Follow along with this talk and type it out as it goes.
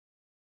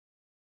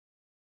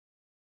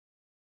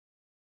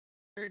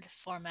Word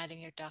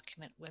Formatting Your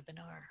Document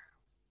webinar,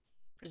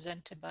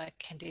 presented by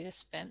Candida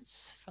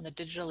Spence from the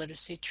Digital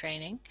Literacy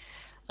Training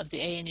of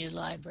the ANU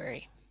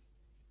Library.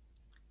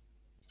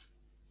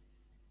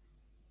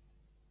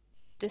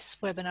 This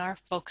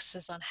webinar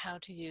focuses on how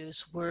to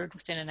use Word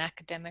within an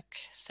academic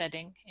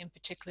setting, in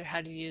particular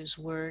how to use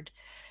Word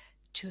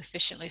to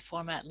efficiently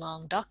format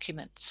long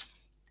documents.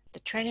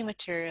 The training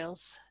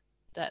materials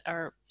that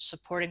are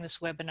supporting this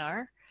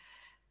webinar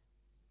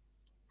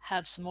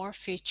have some more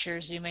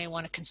features you may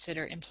want to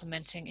consider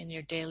implementing in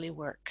your daily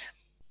work.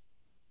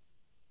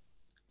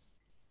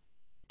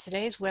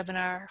 Today's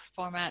webinar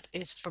format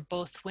is for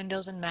both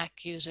Windows and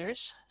Mac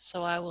users,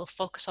 so I will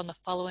focus on the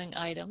following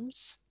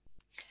items.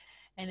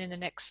 And in the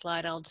next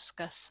slide, I'll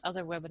discuss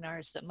other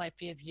webinars that might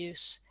be of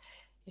use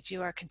if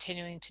you are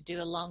continuing to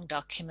do a long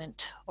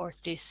document or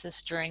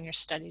thesis during your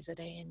studies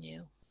at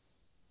ANU.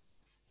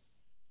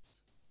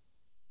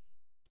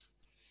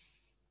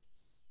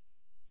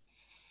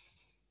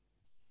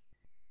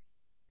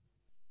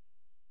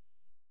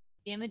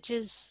 The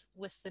images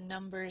with the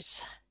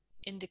numbers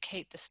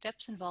indicate the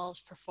steps involved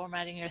for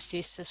formatting your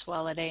thesis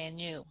while at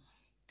ANU.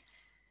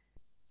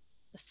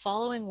 The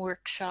following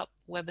workshop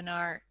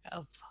webinar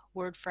of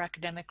Word for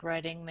Academic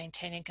Writing,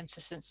 Maintaining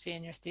Consistency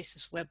in Your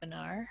Thesis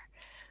webinar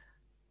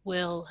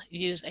will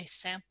use a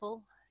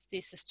sample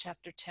thesis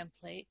chapter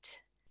template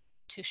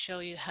to show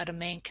you how to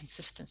maintain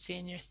consistency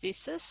in your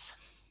thesis.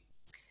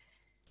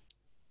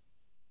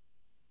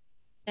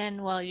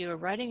 Then while you are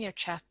writing your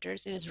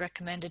chapters, it is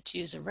recommended to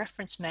use a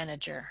reference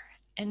manager.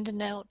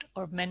 EndNote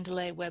or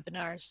Mendeley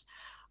webinars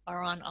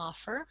are on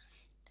offer.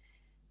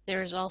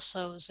 There is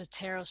also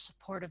Zotero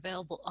support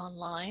available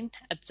online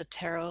at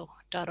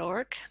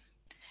zotero.org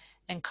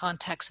and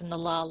contacts in the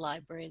law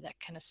library that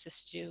can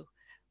assist you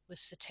with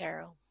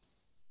Zotero.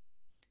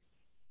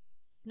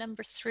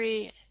 Number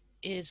 3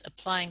 is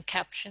applying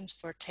captions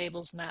for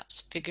tables,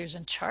 maps, figures,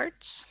 and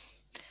charts.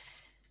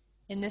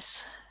 In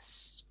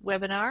this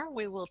webinar,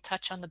 we will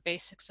touch on the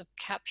basics of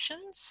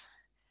captions,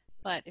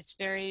 but it's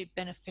very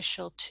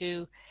beneficial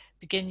to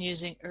begin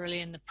using early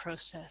in the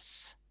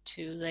process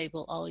to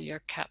label all your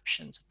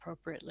captions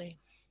appropriately.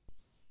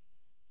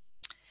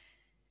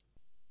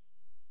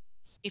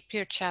 Keep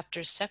your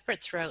chapters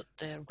separate throughout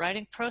the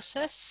writing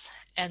process,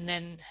 and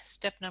then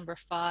step number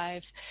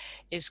 5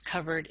 is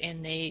covered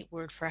in the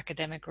Word for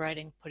Academic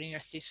Writing, Putting Your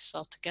Thesis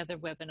All Together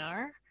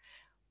webinar,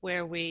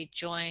 where we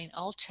join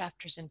all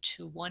chapters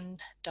into one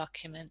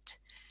document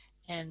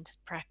and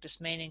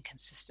practice maintaining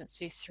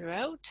consistency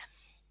throughout.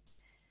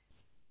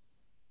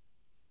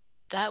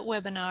 That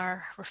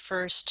webinar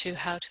refers to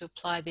how to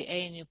apply the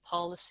ANU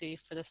policy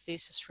for the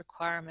thesis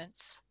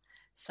requirements,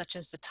 such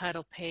as the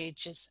title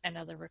pages and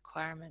other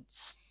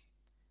requirements.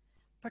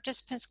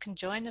 Participants can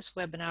join this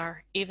webinar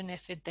even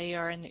if they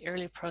are in the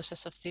early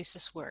process of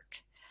thesis work,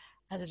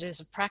 as it is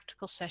a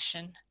practical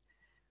session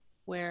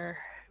where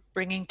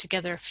bringing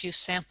together a few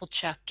sample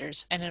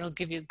chapters, and it'll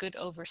give you a good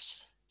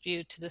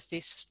overview to the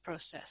thesis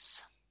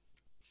process.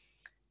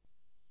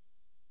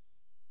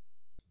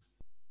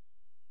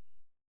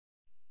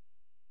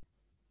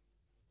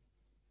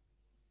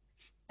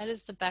 That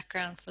is the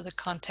background for the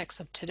context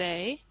of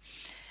today.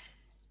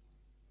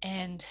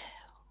 And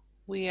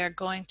we are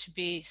going to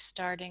be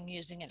starting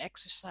using an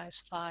exercise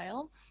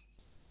file.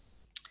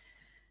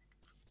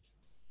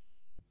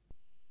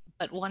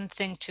 But one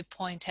thing to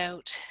point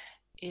out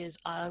is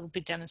I'll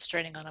be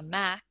demonstrating on a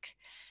Mac,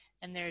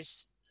 and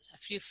there's a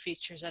few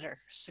features that are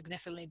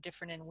significantly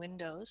different in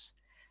Windows.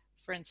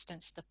 For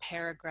instance, the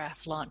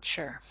paragraph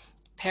launcher.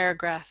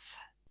 Paragraph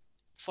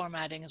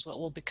formatting is what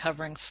we'll be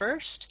covering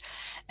first,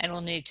 and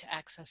we'll need to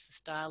access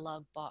this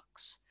dialog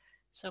box.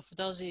 So for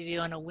those of you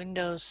on a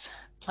Windows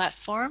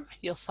platform,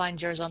 you'll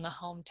find yours on the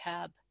Home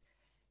tab,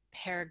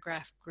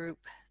 Paragraph Group,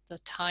 the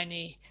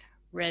tiny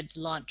red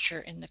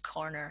launcher in the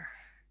corner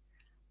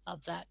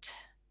of that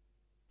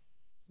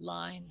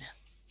line.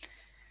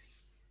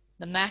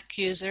 The Mac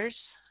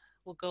users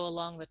will go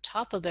along the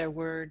top of their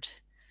Word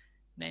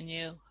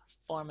menu,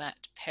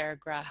 Format,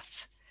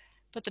 Paragraph,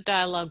 but the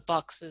dialog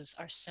boxes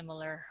are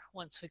similar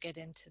once we get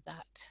into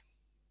that.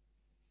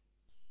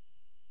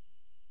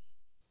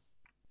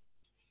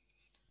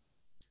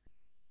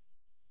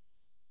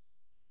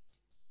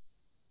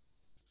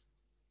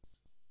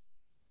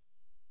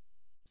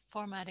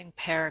 Formatting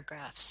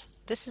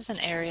paragraphs. This is an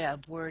area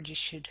of Word you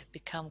should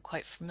become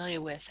quite familiar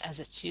with,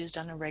 as it's used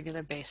on a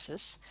regular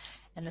basis,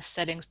 and the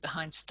settings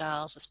behind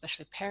styles,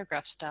 especially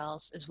paragraph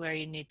styles, is where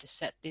you need to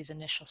set these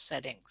initial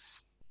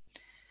settings.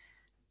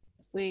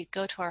 We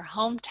go to our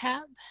Home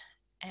tab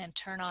and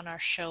turn on our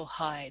Show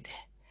Hide.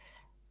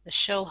 The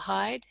Show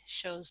Hide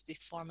shows the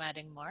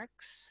formatting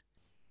marks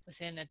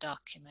within a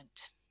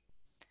document.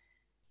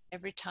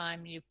 Every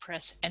time you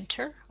press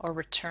Enter or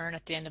Return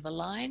at the end of a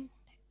line,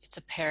 it's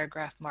a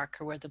paragraph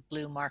marker where the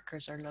blue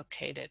markers are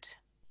located.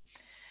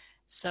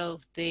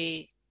 So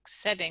the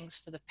settings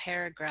for the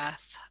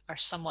paragraph are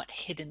somewhat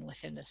hidden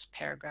within this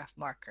paragraph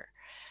marker.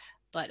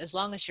 But as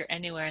long as you're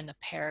anywhere in the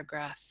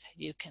paragraph,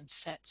 you can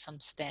set some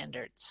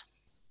standards.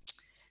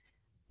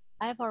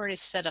 I've already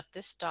set up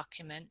this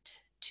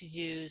document to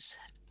use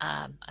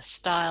a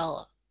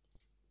style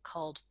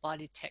called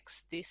body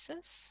text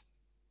thesis.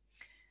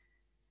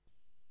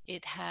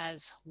 It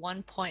has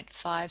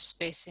 1.5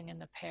 spacing in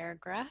the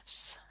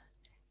paragraphs.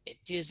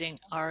 It's using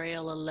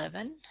Arial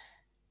 11.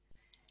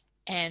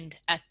 And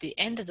at the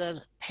end of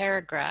the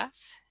paragraph,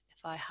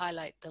 if I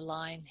highlight the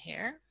line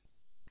here,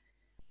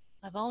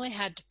 I've only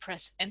had to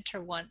press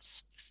enter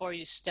once before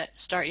you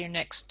start your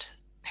next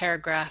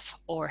paragraph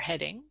or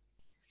heading.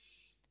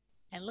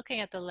 And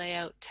looking at the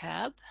layout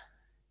tab,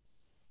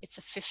 it's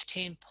a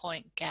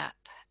 15-point gap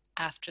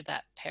after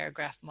that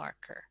paragraph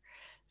marker.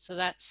 So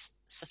that's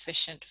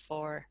sufficient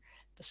for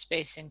the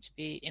spacing to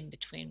be in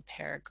between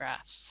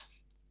paragraphs.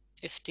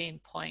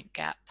 15-point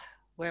gap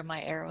where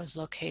my arrow is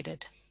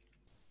located.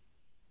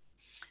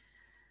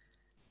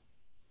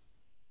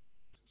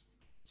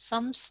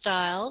 Some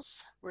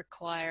styles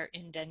require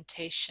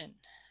indentation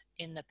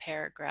in the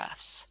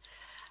paragraphs.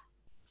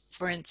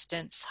 For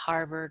instance,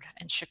 Harvard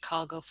and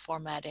Chicago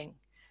formatting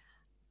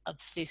of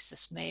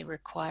thesis may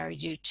require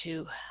you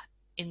to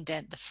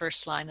indent the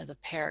first line of the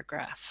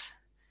paragraph.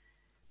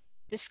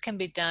 This can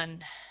be done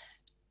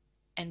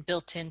and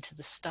built into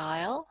the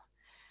style,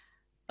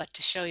 but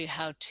to show you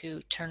how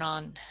to turn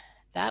on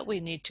that, we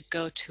need to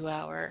go to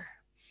our,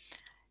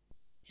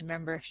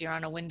 remember, if you're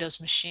on a Windows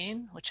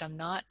machine, which I'm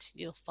not,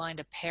 you'll find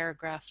a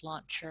paragraph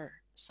launcher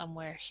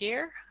somewhere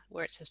here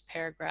where it says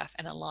paragraph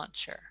and a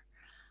launcher.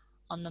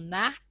 On the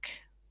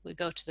Mac, we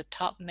go to the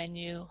top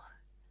menu,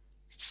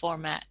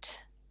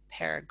 format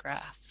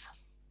paragraph.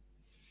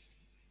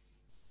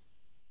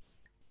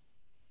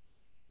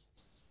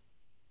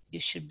 You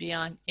should be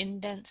on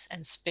indents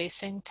and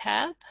spacing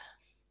tab.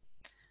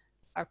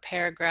 Our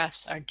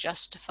paragraphs are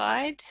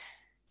justified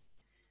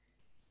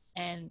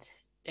and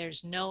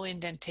there's no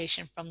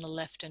indentation from the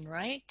left and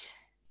right,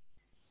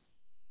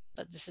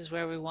 but this is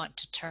where we want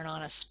to turn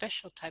on a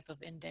special type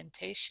of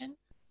indentation,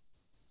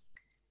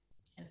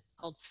 and it's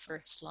called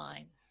first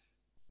line.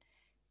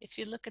 If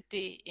you look at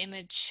the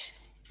image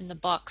in the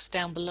box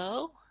down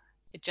below,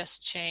 it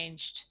just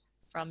changed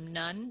from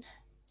none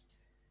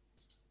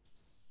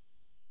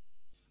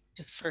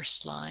to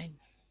first line.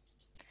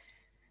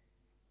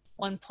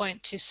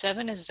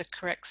 1.27 is the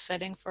correct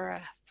setting for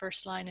a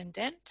first line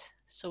indent,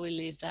 so we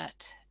leave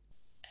that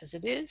as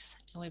it is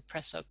and we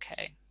press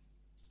OK.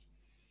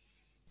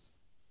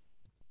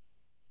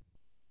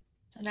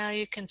 So now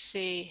you can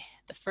see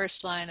the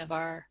first line of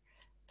our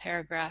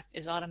paragraph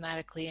is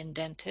automatically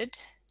indented,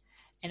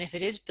 and if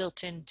it is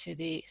built into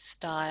the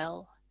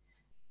style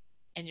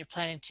and you're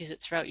planning to use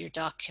it throughout your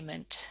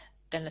document,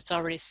 then it's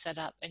already set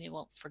up and you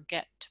won't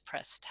forget to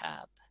press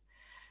tab.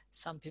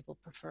 Some people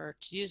prefer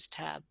to use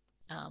tab,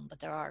 but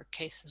there are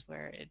cases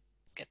where it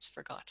gets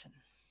forgotten.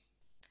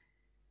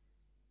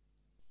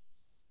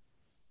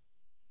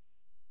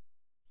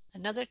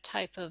 Another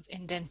type of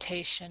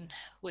indentation,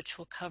 which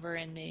we'll cover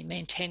in the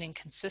maintaining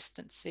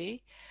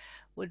consistency,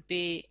 would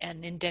be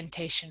an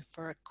indentation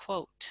for a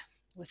quote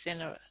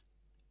within an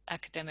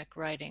academic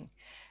writing.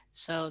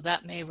 So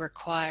that may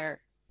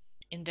require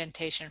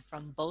indentation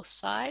from both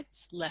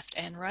sides, left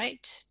and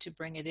right, to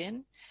bring it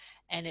in,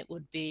 and it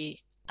would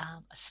be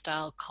a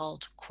style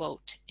called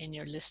quote in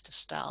your list of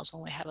styles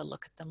when we have a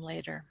look at them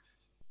later.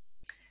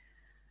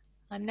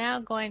 I'm now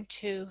going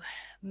to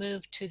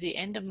move to the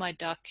end of my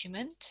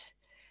document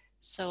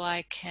so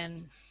I can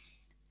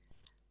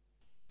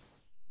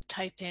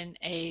type in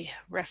a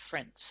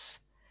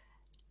reference.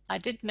 I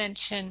did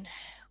mention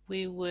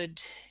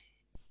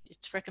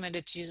it's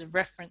recommended to use a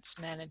reference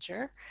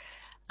manager,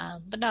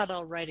 but not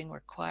all writing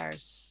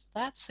requires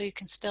that, so you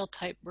can still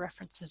type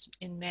references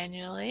in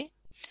manually.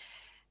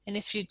 And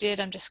if you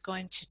did, I'm just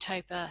going to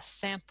type a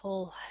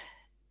sample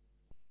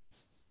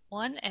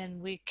one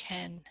and we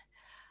can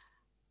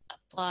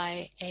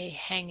apply a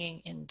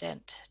hanging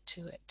indent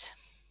to it.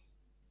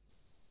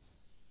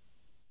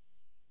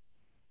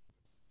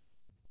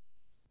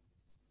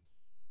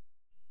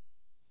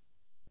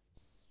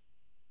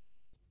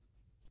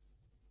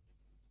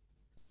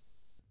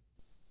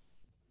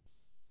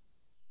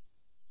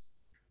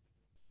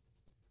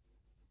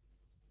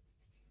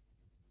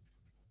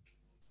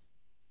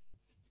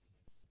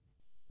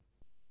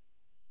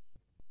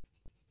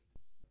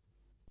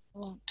 I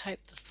won't type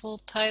the full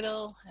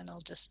title, and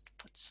I'll just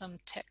put some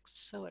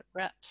text so it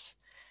wraps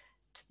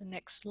to the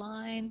next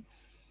line.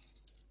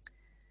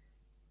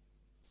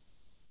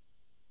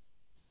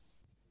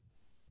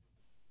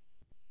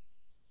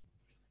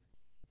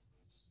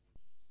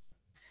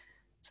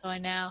 So I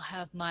now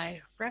have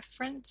my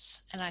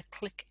reference, and I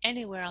click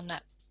anywhere on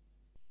that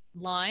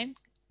line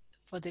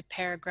for the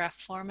paragraph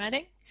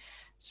formatting.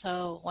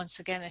 So once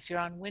again, if you're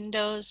on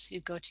Windows, you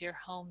go to your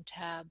Home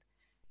tab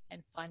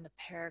and find the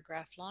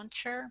paragraph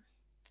launcher.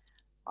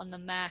 On the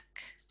Mac,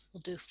 we'll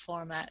do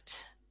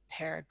Format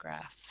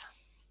Paragraph.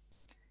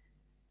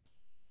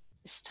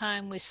 This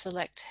time we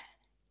select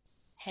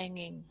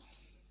Hanging.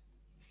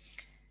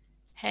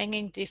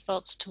 Hanging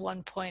defaults to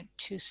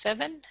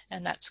 1.27,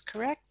 and that's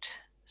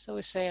correct. So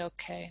we say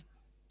OK.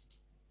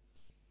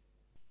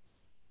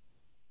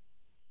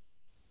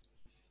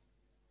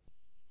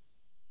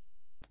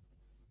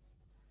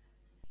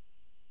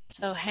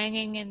 So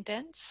hanging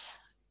indents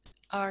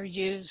are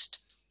used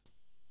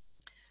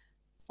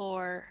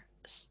for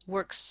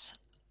works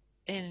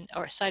in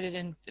or cited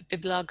in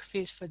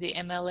bibliographies for the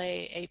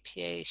MLA,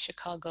 APA,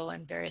 Chicago,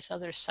 and various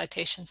other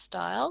citation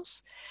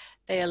styles.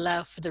 They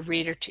allow for the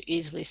reader to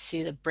easily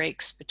see the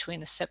breaks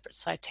between the separate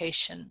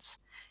citations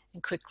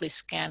and quickly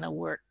scan a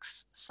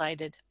work's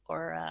cited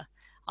or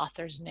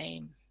author's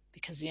name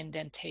because the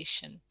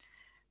indentation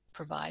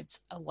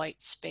provides a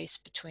white space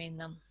between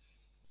them.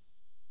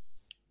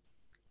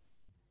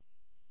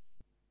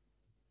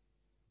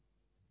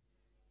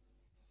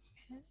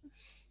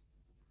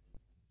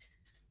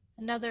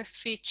 Another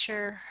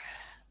feature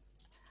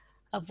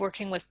of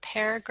working with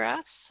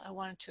paragraphs I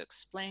wanted to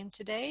explain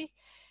today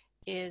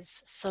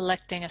is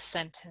selecting a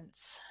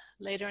sentence.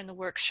 Later in the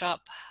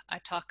workshop, I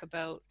talk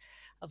about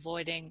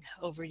avoiding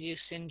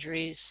overuse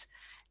injuries,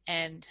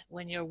 and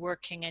when you're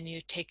working and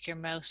you take your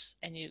mouse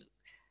and you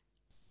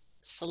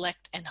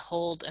select and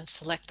hold and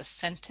select the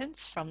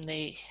sentence from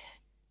the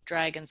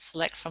drag and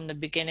select from the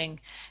beginning,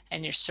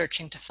 and you're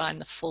searching to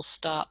find the full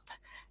stop,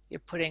 you're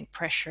putting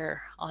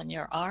pressure on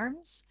your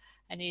arms.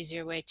 An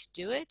easier way to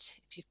do it,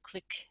 if you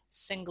click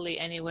singly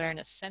anywhere in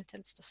a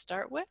sentence to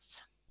start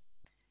with,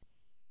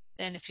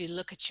 then if you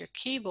look at your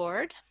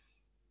keyboard,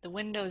 the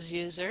Windows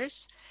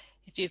users,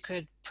 if you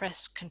could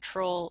press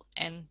Control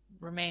and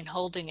remain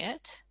holding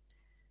it.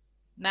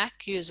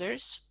 Mac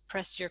users,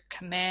 press your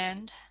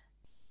Command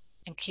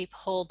and keep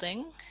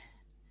holding.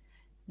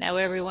 Now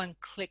everyone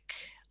click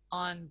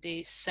on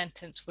the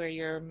sentence where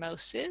your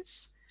mouse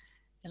is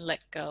and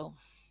let go.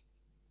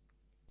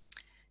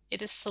 It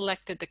has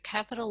selected the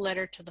capital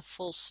letter to the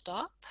full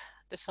stop.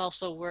 This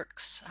also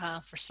works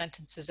for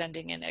sentences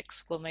ending in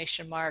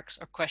exclamation marks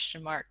or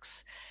question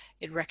marks.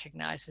 It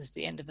recognizes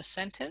the end of a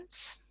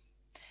sentence.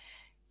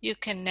 You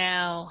can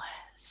now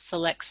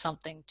select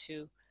something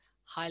to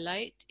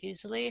highlight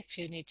easily if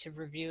you need to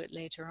review it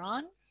later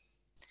on.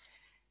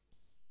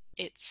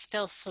 It's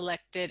still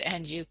selected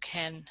and you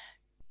can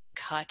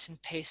cut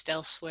and paste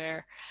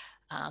elsewhere.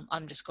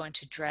 I'm just going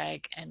to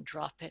drag and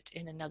drop it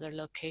in another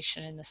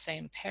location in the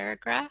same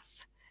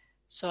paragraph.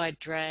 So I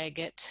drag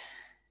it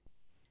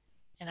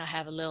and I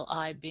have a little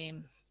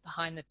I-beam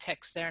behind the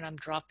text there and I'm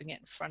dropping it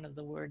in front of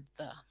the word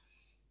the.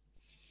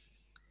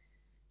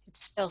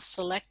 It's still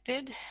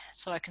selected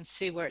so I can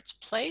see where it's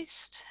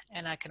placed,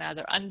 and I can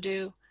either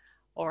undo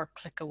or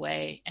click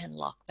away and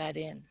lock that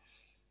in.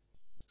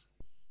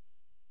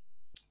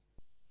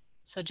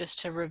 So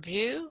just to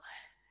review,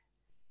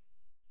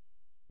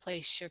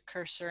 place your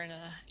cursor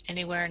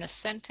anywhere in a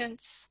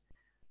sentence.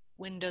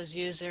 Windows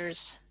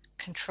users,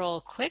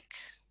 Control click.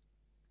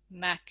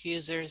 Mac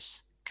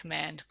users,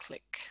 Command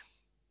click.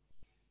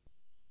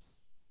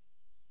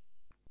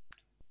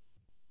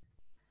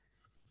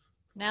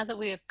 Now that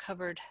we have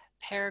covered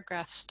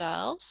paragraph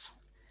styles,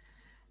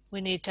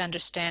 we need to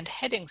understand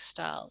heading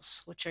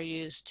styles, which are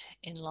used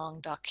in long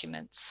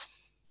documents.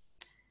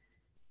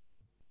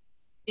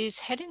 These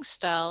heading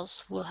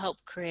styles will help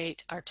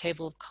create our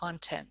table of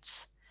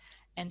contents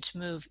and to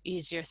move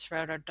easier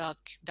throughout our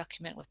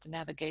document with the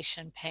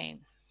navigation pane.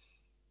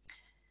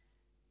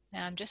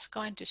 Now I'm just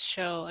going to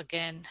show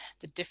again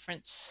the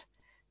difference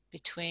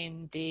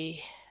between the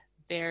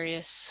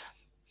various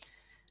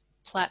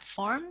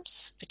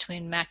platforms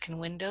between Mac and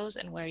Windows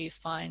and where you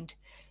find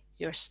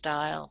your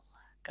style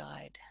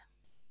guide.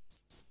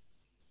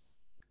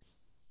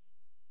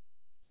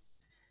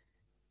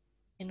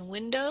 In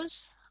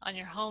Windows, on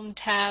your Home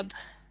tab,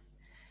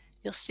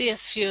 you'll see a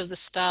few of the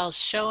styles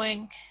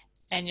showing,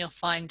 and you'll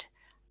find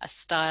a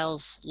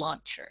styles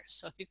launcher.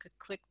 So if you could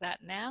click that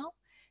now,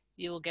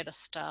 you will get a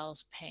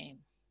styles pane.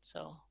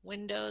 So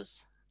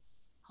Windows,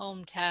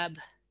 Home tab,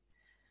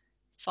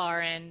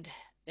 far end,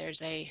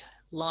 there's a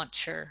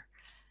launcher,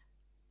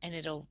 and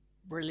it'll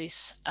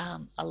release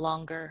a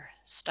longer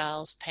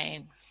styles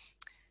pane.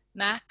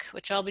 Mac,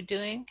 which I'll be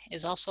doing,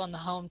 is also on the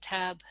Home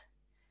tab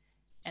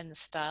and the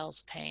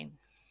styles pane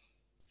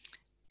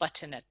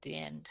button at the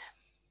end.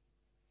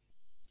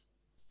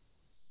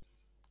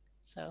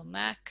 So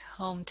Mac,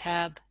 Home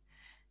tab,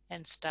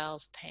 and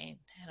styles pane,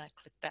 and I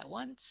click that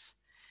once,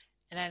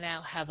 and I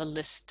now have a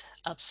list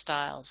of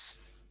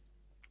styles.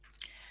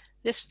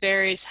 This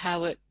varies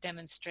how it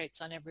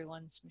demonstrates on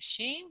everyone's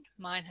machine.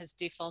 Mine has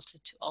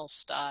defaulted to all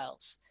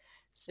styles.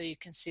 So you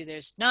can see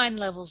there's 9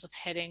 levels of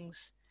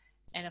headings,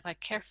 and if I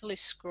carefully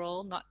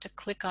scroll, not to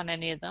click on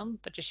any of them,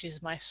 but just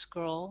use my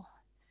scroll,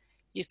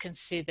 you can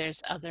see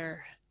there's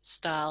other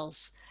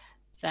styles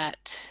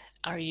that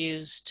are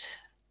used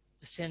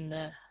within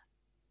the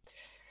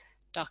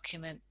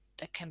document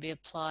that can be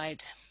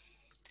applied.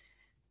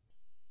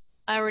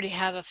 I already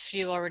have a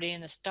few already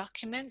in this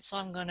document, so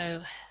I'm going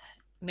to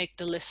make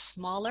the list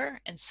smaller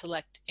and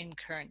select in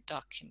current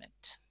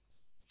document.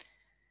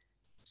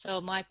 So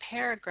my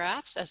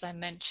paragraphs, as I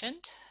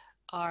mentioned,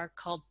 are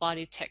called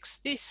body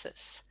text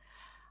thesis.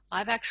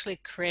 I've actually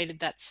created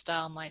that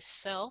style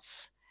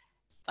myself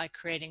by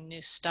creating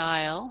new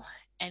style,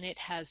 and it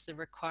has the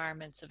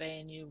requirements of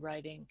ANU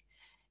writing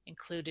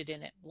included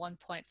in it,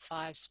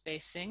 1.5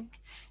 spacing,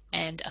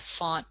 and a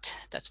font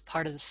that's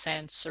part of the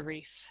sans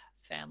serif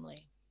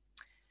family.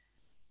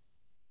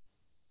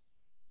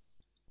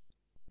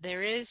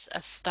 There is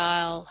a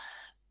style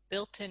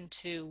built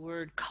into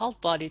Word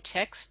called body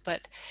text,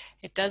 but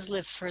it does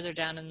live further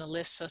down in the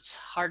list, so it's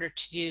harder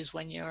to use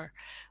when you're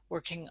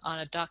working on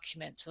a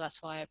document. So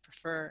that's why I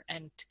prefer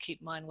and to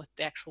keep mine with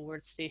the actual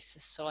Word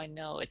thesis, so I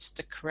know it's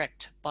the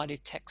correct body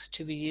text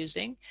to be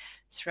using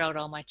throughout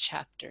all my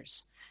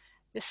chapters.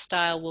 This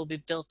style will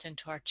be built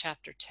into our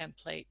chapter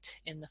template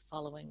in the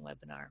following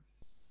webinar.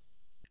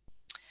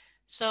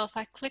 So if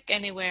I click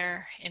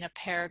anywhere in a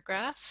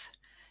paragraph,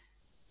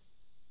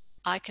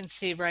 I can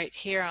see right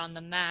here on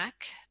the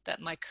Mac that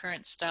my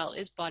current style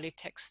is body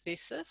text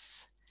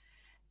thesis.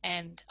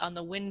 And on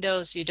the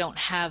Windows, you don't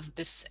have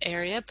this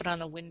area, but on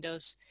the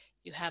Windows,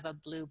 you have a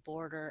blue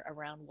border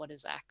around what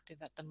is active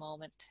at the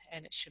moment,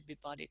 and it should be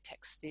body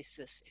text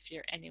thesis if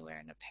you're anywhere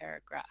in a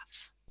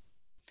paragraph.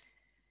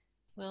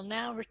 We'll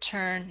now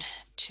return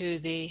to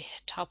the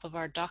top of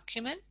our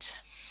document,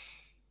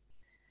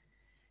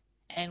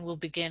 and we'll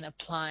begin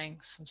applying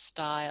some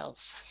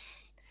styles.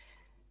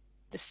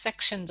 The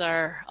sections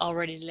are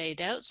already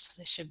laid out,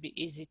 so they should be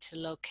easy to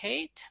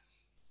locate.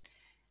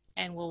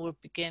 And we'll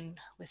begin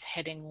with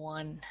heading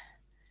 1.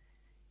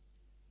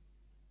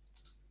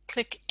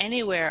 Click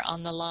anywhere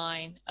on the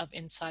line of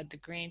inside the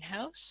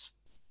greenhouse.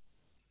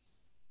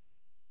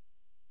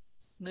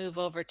 Move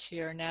over to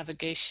your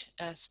navigation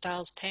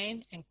styles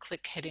pane and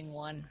click heading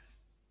 1.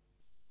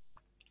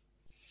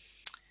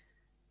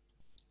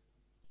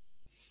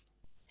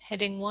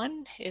 Heading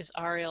 1 is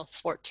Arial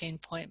 14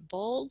 point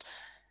bold.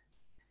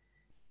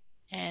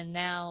 And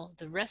now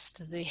the rest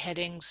of the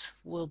headings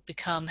will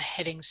become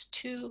headings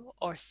 2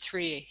 or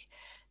 3.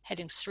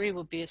 Headings 3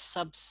 will be a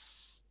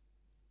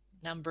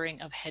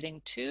sub-numbering of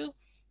heading 2.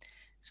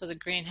 So the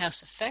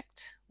greenhouse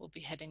effect will be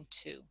heading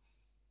 2.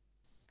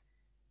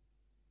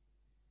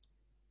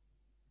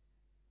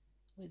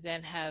 We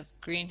then have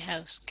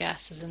greenhouse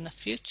gases in the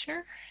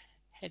future,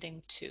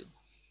 heading 2.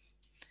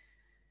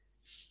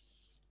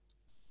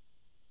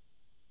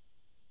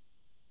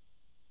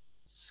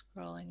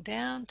 Scrolling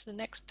down to the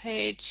next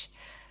page,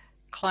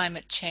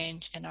 climate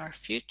change in our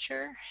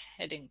future,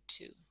 heading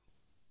 2.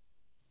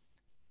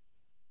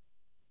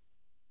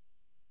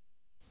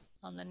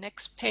 On the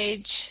next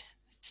page,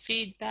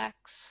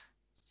 feedbacks,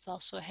 it's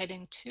also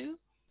heading 2.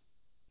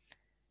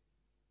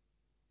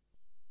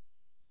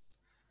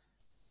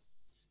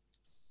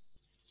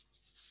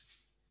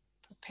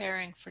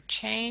 Preparing for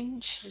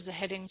change is a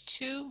heading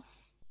 2.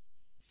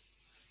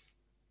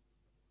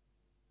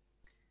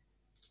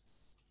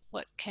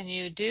 What can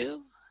you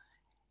do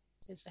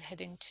is a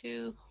heading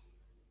 2.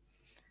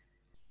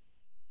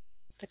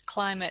 The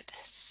climate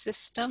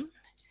system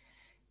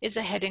is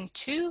a heading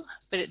 2,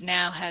 but it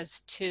now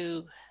has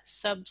 2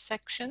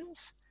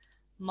 subsections,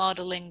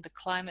 modeling the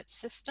climate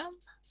system,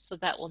 so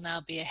that will now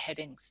be a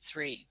heading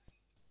 3.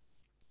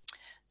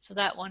 So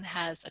that one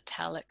has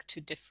italic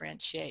to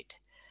differentiate.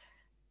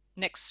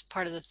 Next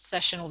part of the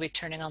session will be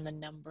turning on the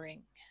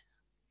numbering.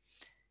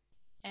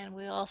 And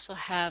we also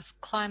have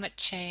climate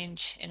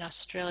change in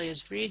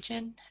Australia's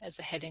region as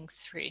a heading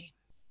 3.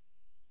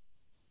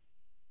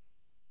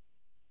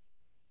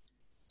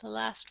 The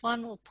last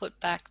one we'll put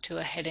back to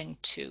a heading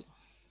 2.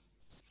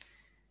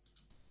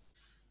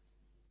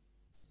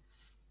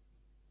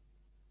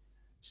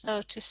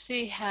 So to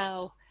see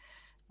how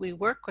we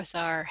work with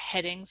our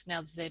headings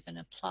now that they've been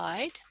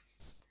applied,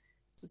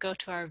 we go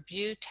to our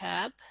View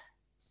tab,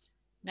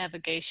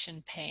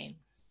 Navigation pane.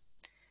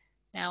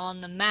 Now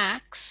on the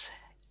Macs,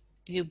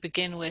 you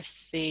begin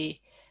with the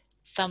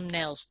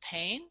Thumbnails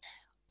pane.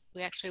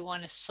 We actually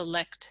want to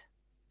select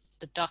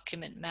the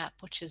document map,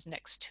 which is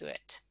next to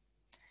it.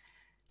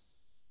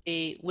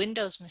 The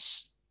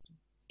Windows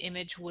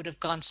image would have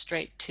gone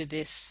straight to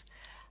this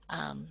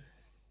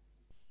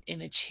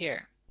image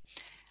here.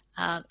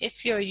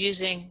 If you're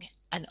using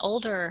an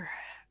older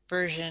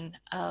version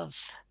of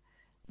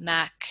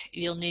Mac,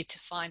 you'll need to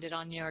find it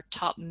on your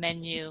top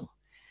menu,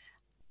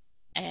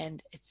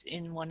 and it's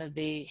in one of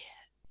the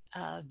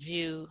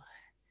View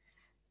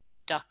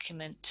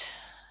document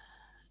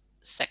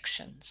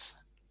sections,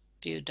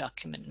 View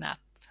document map.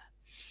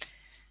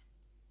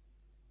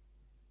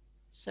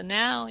 So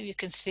now you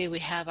can see we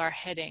have our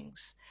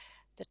headings.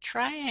 The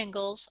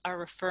triangles are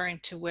referring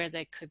to where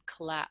they could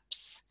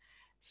collapse.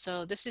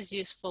 So this is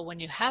useful when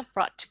you have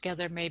brought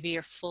together maybe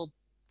your full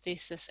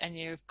thesis and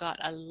you've got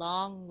a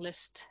long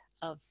list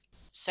of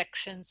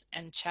sections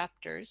and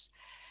chapters,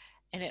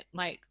 and it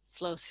might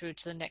flow through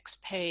to the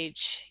next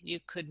page. You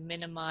could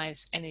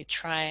minimize any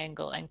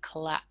triangle and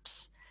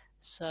collapse.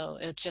 So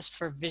just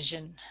for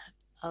vision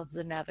of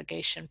the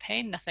navigation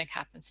pane, nothing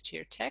happens to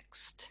your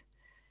text,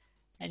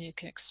 and you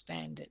can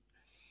expand it.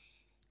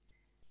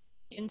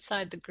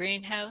 Inside the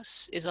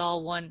greenhouse is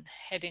all one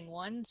heading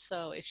 1,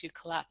 so if you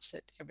collapse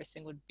it,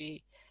 everything would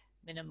be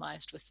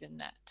minimized within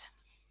that.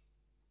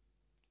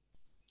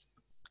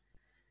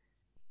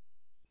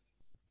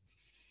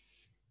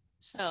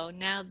 So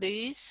now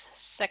these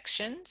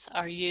sections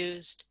are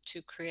used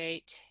to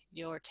create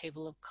your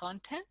table of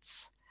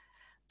contents,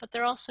 but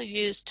they're also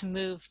used to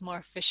move more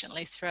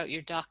efficiently throughout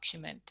your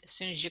document. As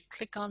soon as you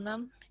click on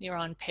them, you're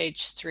on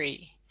page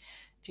 3.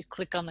 If you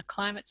click on the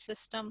climate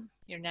system,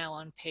 you're now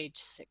on page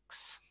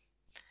 6.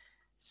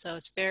 So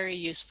it's very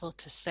useful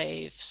to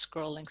save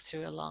scrolling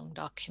through a long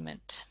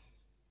document.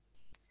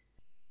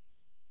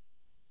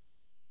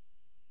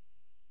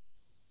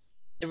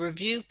 The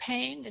review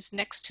pane is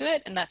next to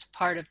it, and that's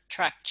part of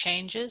track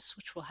changes,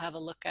 which we'll have a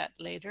look at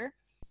later.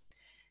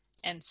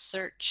 And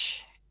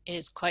search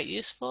is quite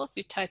useful. If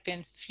you type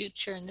in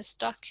future in this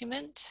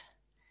document,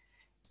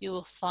 you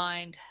will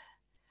find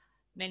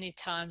many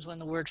times when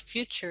the word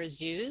future is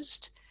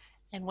used.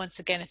 And once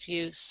again, if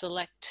you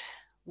select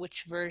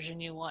which version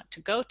you want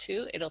to go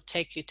to, it'll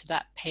take you to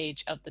that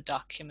page of the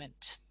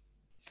document.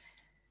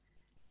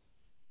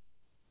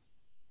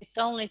 It's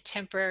only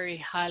temporarily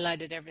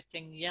highlighted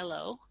everything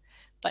yellow,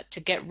 but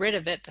to get rid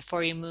of it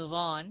before you move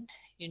on,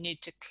 you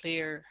need to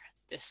clear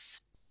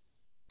this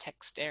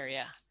text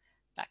area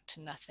back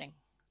to nothing.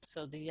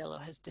 So the yellow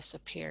has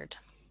disappeared.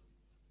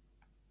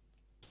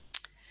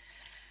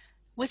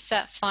 With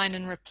that find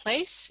and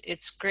replace,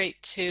 it's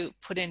great to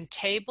put in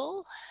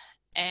table,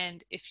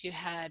 and if you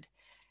had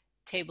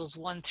tables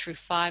 1 through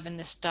 5 in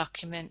this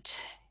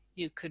document,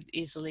 you could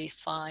easily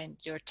find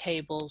your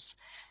tables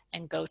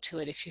and go to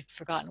it if you've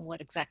forgotten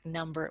what exact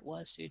number it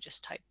was. So you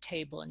just type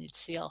table and you'd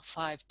see all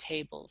 5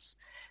 tables.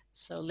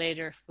 So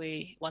later,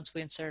 once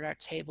we insert our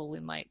table, we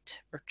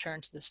might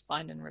return to this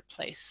find and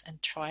replace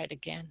and try it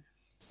again.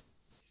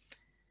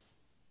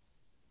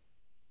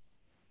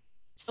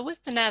 So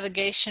with the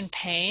navigation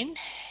pane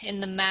in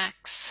the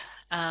Macs,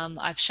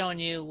 I've shown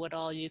you what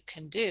all you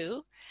can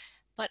do,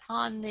 but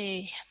on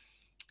the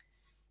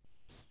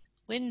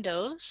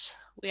Windows,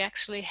 we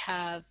actually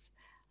have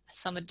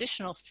some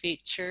additional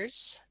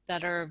features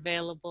that are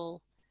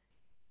available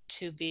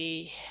to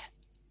be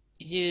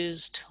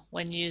used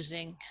when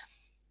using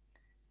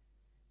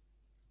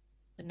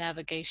the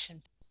navigation.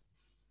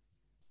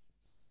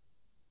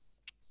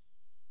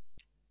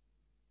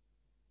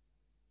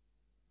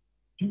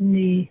 In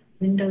the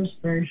Windows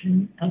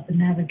version of the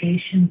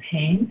navigation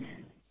pane,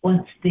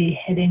 once the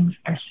headings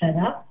are set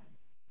up,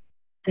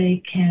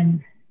 they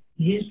can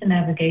use the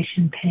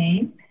navigation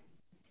pane,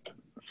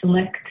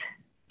 select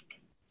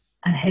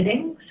a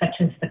heading such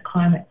as the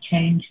climate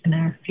change in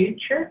our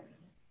future.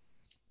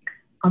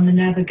 On the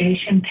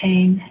navigation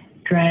pane,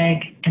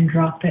 drag and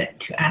drop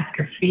it to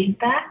after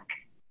feedback.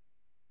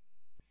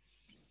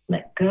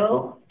 Let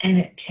go, and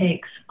it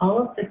takes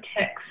all of the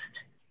text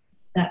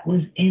that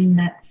was in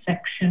that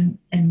section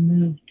and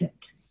moved it.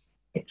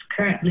 It's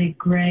currently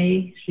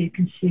gray, so you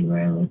can see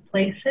where I will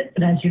place it,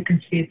 but as you can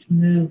see, it's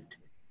moved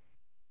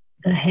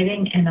the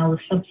heading and all the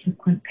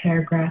subsequent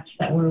paragraphs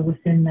that were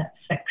within that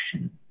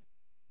section.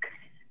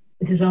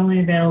 It is only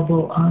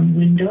available on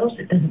Windows.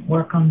 It doesn't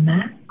work on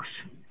Macs.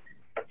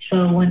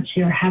 So once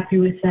you're happy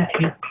with that,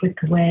 you click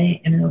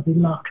away and it'll be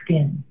locked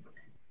in.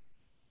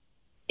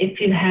 If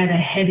you had a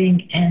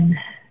heading and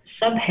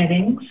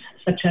subheadings,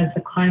 such as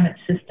the climate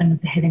system is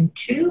heading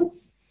 2,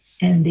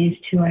 and these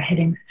 2 are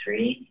heading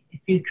 3, if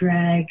you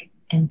drag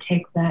and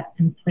take that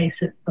and place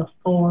it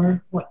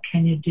before what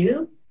can you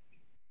do,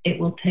 it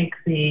will take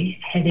the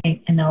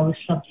heading and all the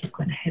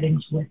subsequent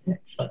headings with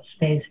it, so it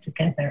stays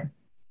together.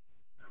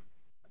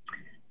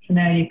 So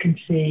now you can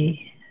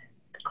see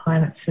the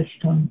climate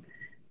system,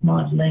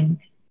 modeling,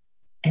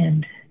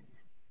 and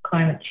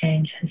climate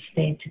change has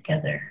stayed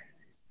together.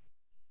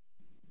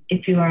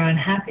 If you are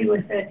unhappy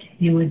with it,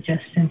 you would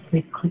just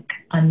simply click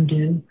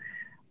undo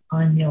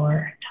on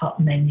your top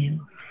menu.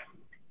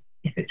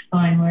 If it's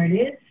fine where it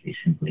is, you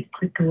simply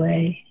click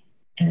away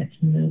and it's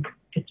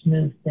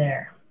moved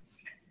there.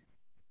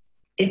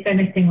 If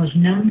anything was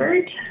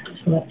numbered,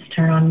 so let's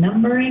turn on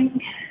numbering,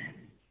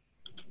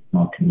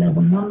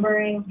 multi-level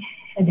numbering,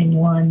 heading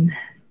 1,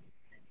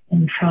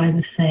 and try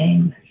the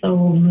same. So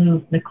we'll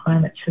move the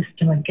climate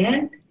system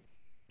again.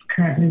 It's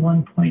currently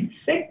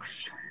 1.6.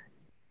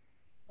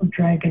 We'll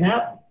drag it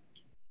up,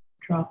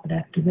 drop it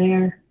after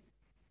there,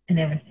 and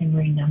everything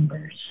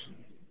renumbers.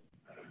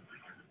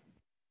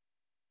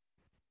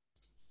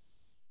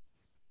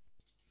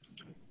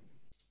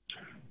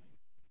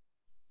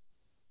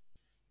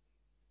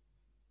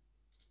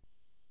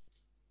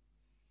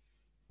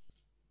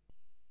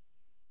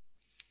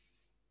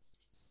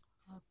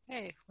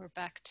 Okay, we're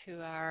back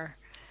to our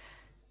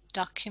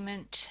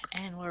document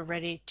and we're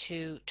ready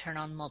to turn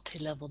on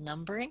multi-level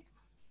numbering.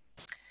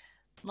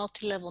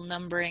 Multi-level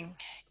numbering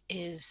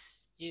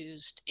is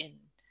used in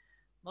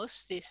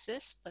most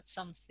theses, but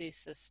some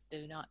theses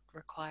do not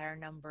require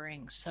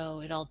numbering, so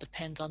it all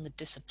depends on the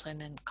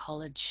discipline and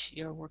college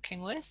you're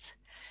working with.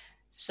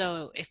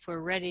 So if we're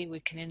ready, we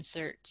can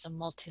insert some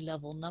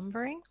multi-level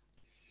numbering,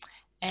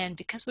 and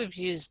because we've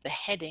used the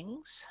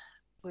headings,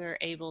 we're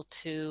able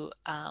to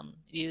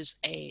use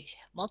a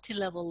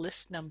multi-level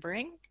list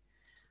numbering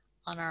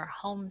on our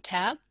Home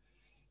tab.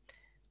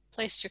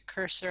 Place your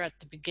cursor at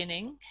the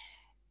beginning,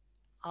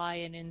 I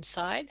and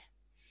inside.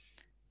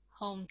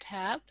 Home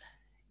tab,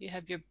 you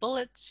have your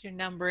bullets, your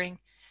numbering,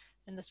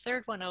 and the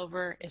third one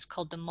over is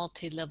called the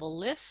multi-level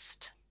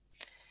list.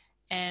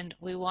 And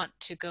we want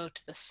to go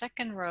to the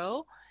second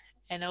row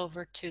and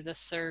over to the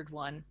third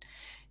one,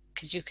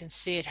 because you can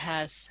see it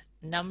has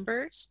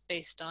numbers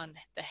based on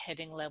the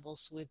heading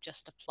levels we've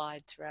just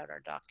applied throughout our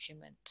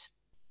document.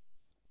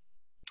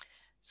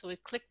 So we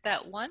click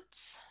that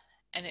once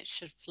and it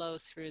should flow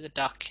through the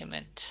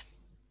document.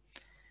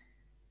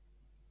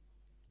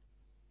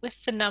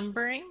 With the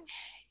numbering,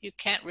 you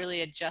can't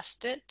really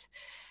adjust it.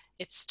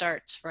 It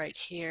starts right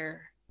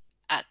here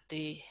at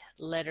the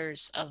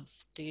letters of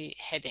the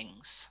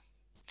headings.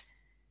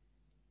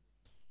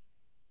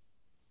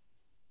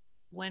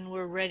 When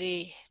we're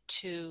ready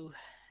to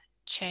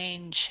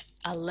change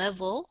a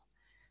level,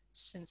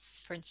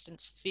 since for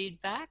instance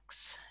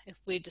feedbacks, if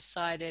we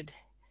decided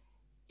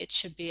it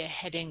should be a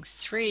heading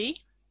 3,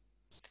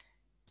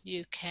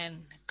 you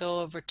can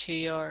go over to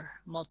your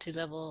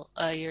multi-level,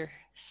 your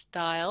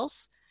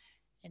styles,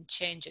 and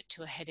change it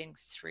to a heading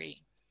 3.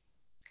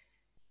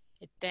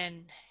 It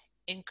then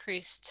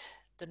increased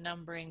the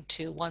numbering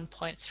to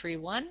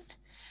 1.31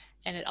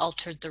 and it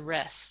altered the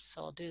rest.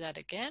 So I'll do that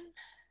again.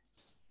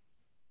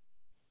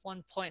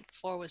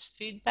 1.4 was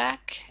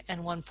feedback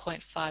and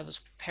 1.5 was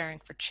preparing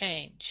for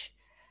change.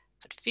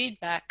 But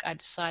feedback I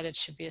decided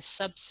should be a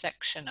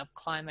subsection of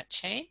climate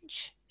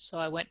change. So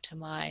I went to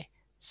my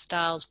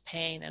styles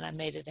pane and I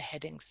made it a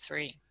heading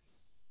 3.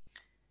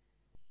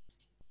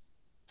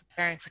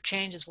 Preparing for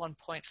change is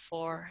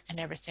 1.4 and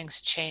everything's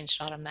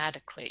changed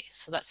automatically.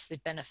 So that's the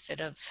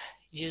benefit of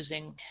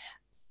using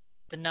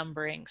the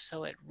numbering,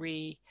 so it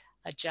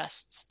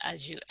readjusts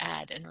as you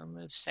add and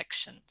remove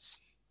sections.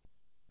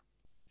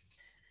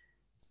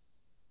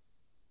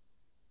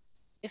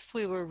 If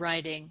we were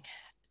writing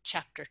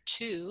chapter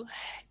 2,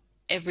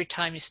 every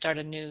time you start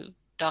a new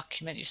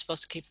document, you're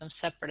supposed to keep them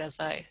separate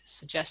as I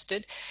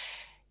suggested,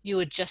 you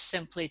would just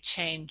simply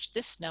change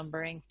this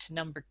numbering to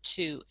number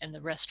 2 and the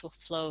rest will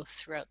flow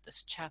throughout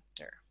this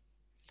chapter.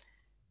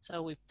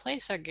 So we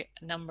place our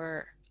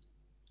number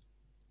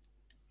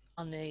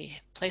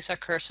place our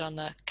cursor on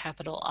the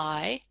capital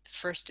I, the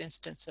first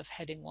instance of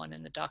heading 1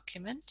 in the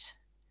document.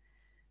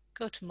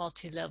 Go to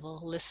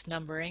multi-level list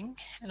numbering,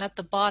 and at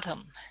the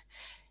bottom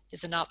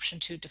is an option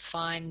to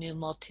define new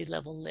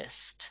multi-level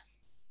list.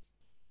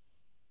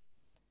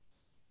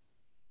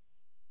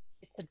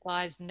 It's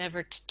advised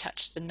never to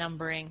touch the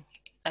numbering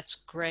that's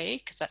gray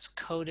because that's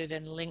coded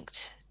and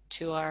linked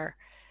to our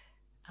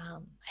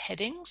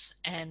headings,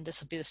 and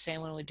this will be the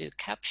same when we do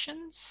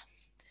captions.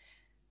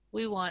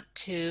 We want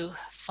to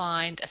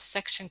find a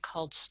section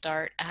called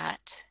Start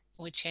At,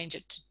 and we change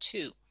it to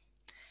 2.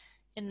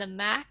 In the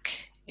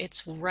Mac,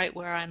 it's right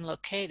where I'm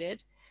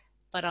located,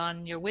 but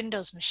on your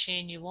Windows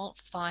machine, you won't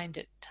find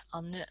it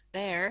on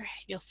there.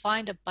 You'll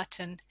find a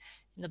button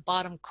in the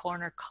bottom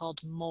corner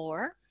called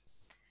More.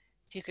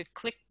 You could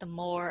click the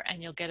More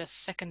and you'll get a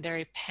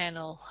secondary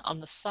panel on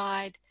the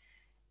side,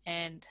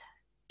 and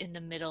in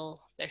the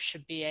middle there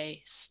should be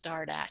a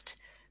Start At,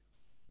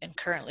 and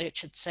currently it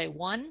should say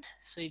 1,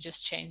 so you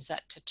just change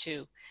that to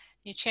 2.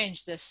 You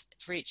change this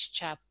for each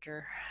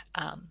chapter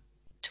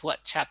to what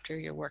chapter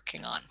you're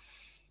working on.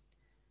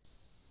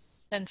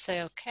 Then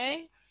say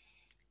OK,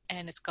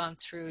 and it's gone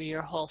through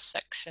your whole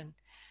section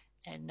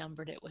and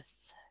numbered it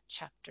with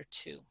chapter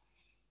 2.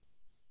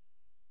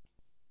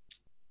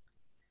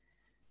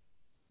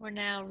 We're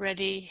now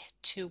ready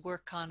to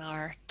work on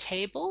our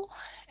table,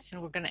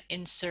 and we're going to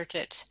insert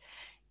it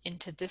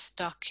into this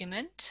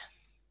document.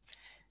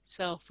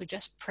 So if we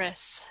just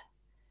press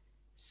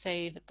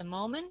save at the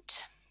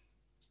moment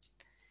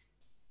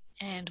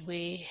and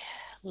we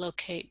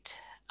locate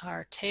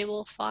our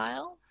table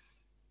file,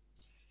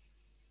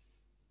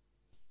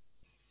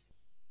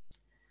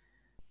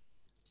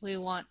 we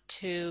want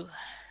to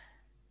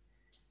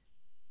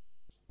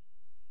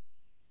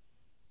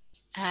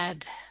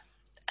add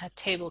a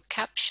table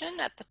caption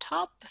at the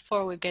top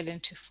before we get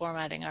into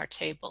formatting our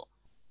table.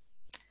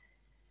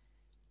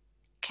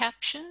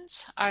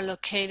 Captions are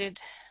located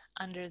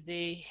under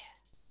the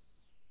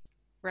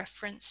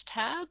Reference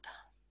tab,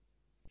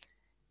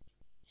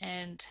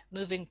 and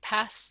moving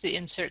past the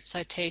Insert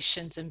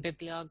Citations and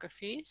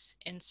Bibliographies,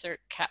 insert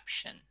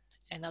Caption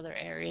and other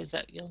areas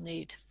that you'll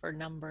need for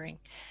numbering.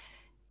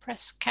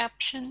 Press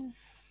Caption,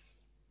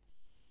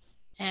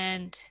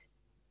 and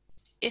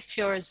if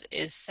yours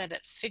is set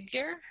at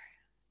figure,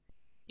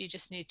 you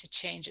just need to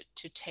change it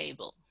to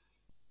table.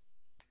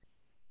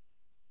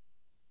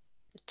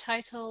 The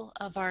title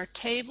of our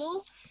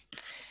table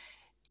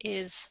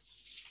is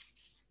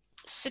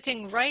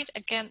sitting right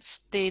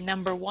against the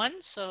number 1,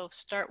 so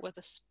start with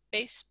a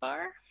space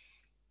bar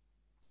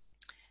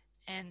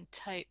and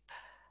type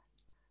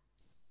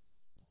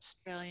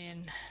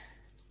Australian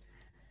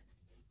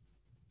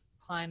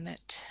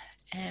Climate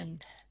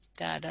and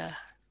Data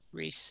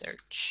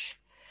Research.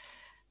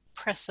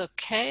 Press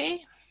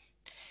OK.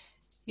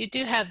 You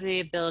do have the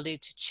ability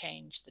to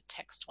change the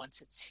text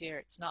once it's here.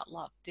 It's not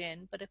locked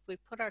in, but if we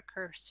put our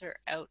cursor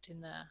out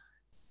in the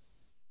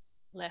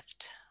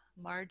left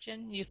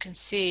margin, you can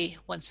see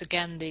once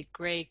again the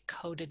gray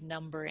coded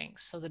numbering.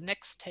 So the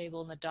next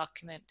table in the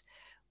document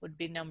would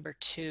be number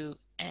 2,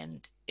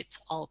 and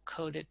it's all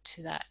coded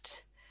to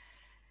that.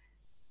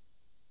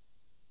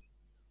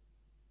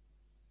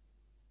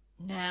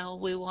 Now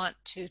we want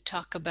to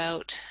talk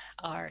about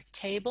our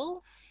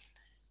table.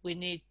 We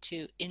need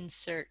to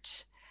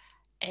insert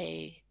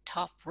a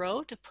top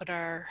row to put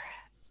our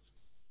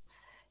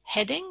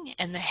heading,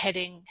 and the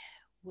heading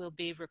will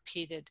be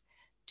repeated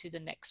to the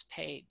next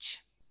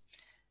page.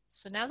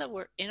 So now that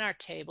we're in our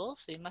table,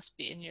 so you must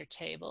be in your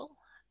table,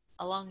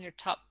 along your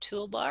top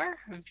toolbar,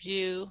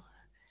 view,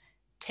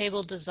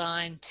 table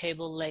design,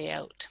 table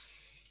layout.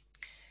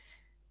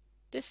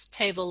 This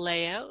table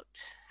layout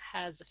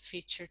has a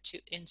feature to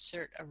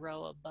insert a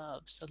row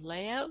above. So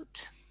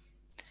layout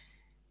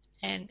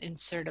and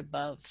insert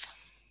above.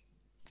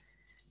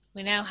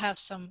 We now have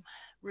some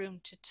room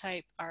to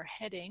type our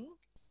heading.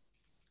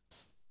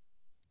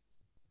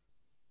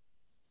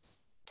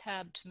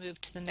 Tab to move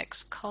to the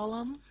next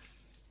column.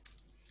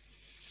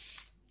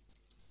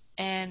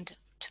 And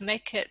to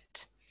make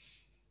it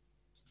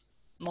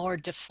more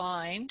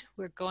defined,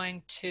 we're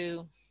going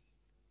to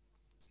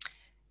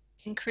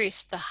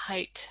increase the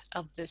height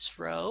of this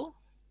row.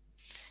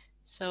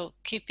 So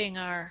keeping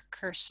our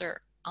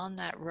cursor on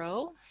that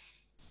row,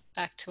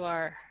 back to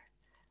our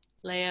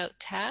layout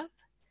tab,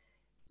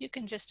 you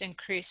can just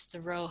increase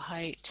the row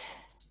height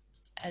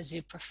as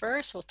you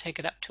prefer. So we'll take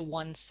it up to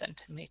 1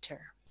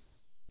 centimeter.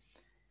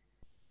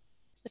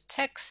 The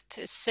text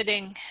is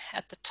sitting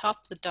at the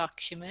top of the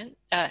document,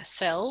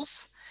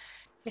 cells.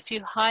 If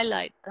you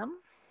highlight them,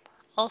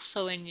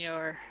 also in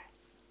your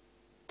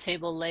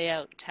table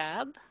layout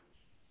tab,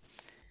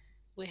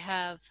 we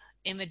have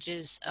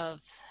images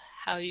of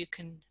how you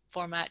can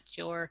format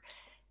your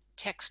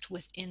text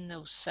within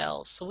those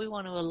cells. So we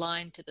want to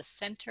align to the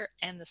center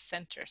and the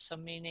center, so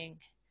meaning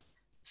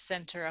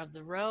center of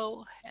the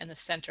row and the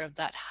center of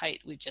that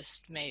height we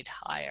just made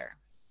higher.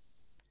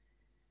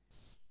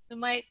 We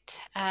might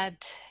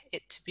add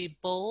it to be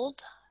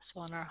bold.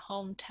 So on our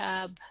home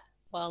tab,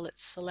 while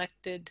it's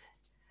selected,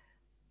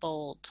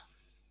 bold.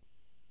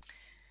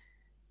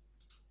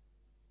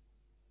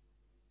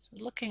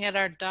 So looking at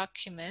our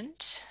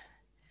document,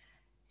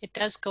 it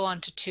does go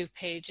on to 2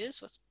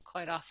 pages, what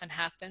quite often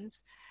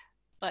happens,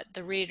 but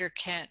the reader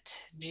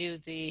can't view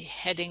the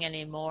heading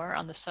anymore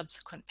on the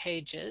subsequent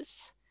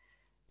pages.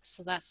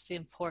 So that's the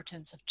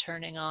importance of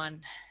turning on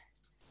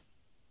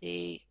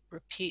the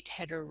repeat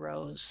header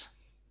rows.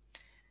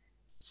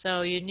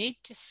 So you need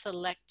to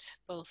select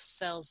both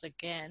cells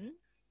again.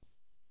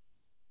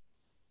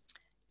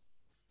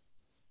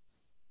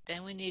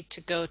 Then we need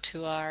to go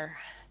to our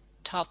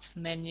top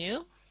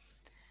menu,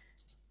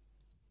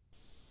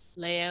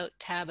 layout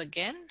tab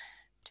again,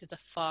 to the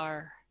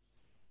far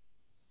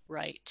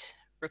right,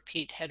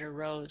 repeat header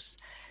rows.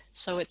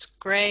 So it's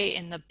gray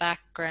in the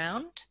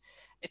background.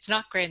 It's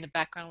not gray in the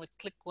background. We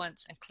click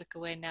once and click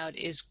away. Now it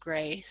is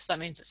gray, so that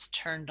means it's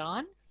turned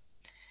on.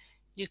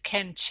 You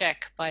can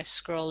check by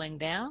scrolling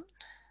down,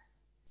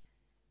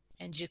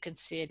 and you can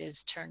see it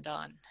is turned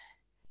on.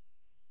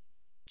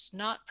 It's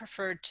not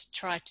preferred to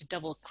try to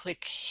double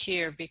click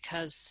here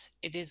because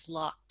it is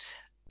locked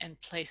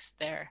and placed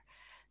there.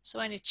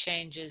 So any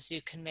changes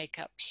you can make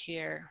up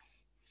here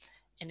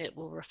and it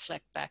will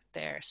reflect back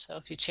there. So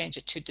if you change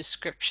it to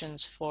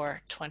descriptions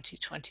for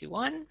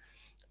 2021,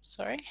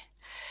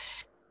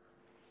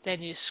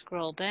 then you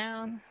scroll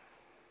down,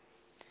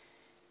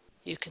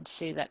 you can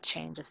see that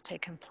change has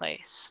taken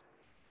place.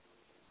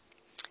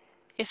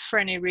 If for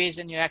any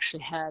reason you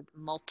actually had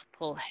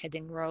multiple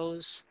heading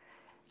rows,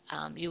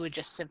 you would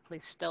just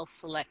simply still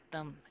select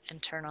them and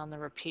turn on the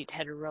repeat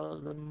header row,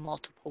 the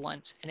multiple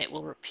ones, and it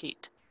will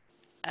repeat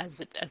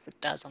as it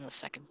does on the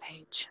second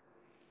page.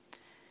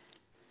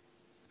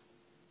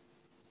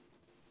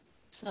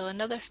 So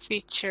another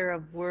feature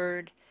of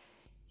Word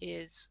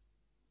is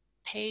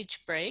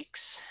page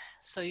breaks.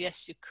 So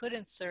yes, you could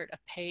insert a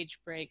page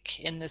break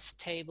in this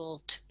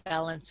table to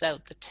balance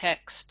out the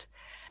text,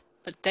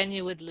 but then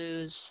you would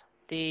lose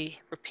the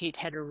repeat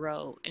header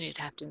row and you'd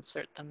have to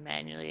insert them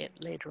manually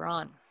later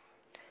on.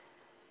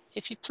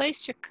 If you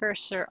place your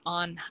cursor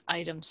on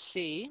item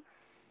C,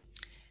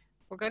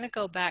 we're going to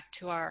go back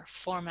to our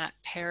format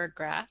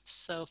paragraphs.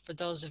 So for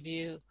those of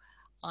you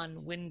on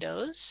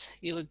Windows,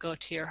 you would go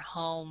to your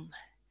home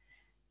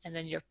and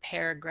then your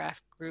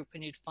paragraph group,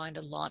 and you'd find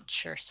a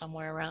launcher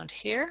somewhere around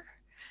here.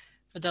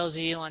 For those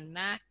of you on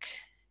Mac,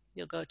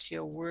 you'll go to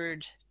your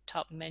Word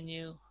top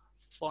menu,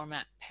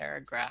 format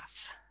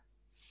paragraph.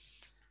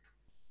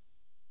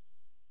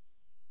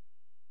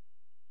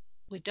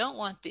 We don't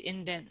want the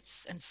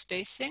indents and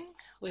spacing.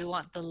 We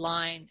want the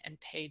line and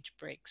page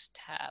breaks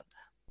tab.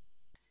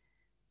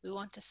 We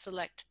want to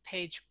select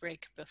page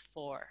break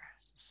before.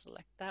 So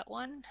select that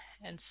one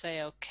and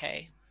say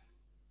OK.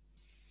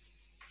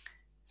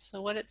 So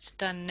what it's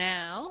done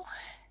now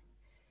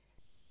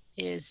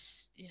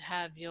is you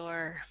have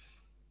your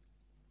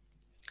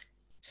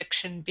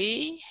section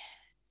B,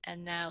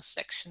 and now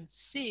section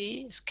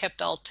C is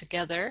kept all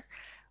together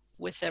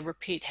with a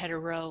repeat header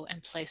row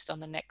and placed on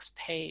the next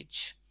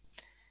page.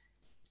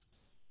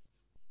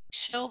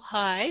 Show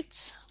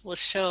hides will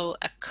show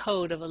a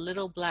code of a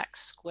little black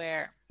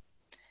square.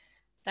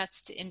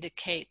 That's to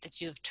indicate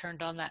that you have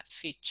turned on that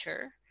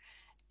feature,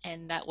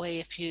 and that way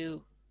if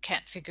you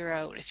can't figure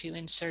out if you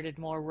inserted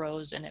more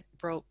rows and it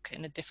broke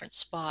in a different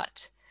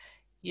spot,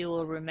 you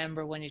will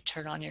remember when you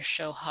turn on your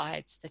show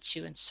hides that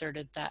you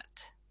inserted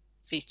that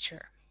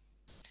feature.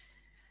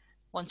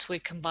 Once we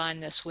combine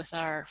this with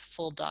our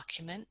full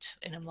document,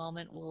 in a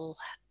moment we'll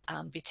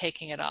be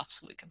taking it off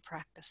so we can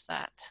practice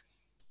that.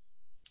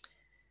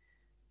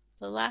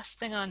 The last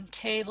thing on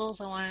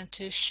tables I wanted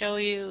to show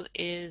you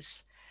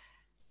is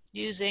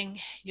using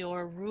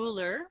your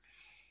ruler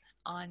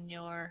on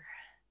your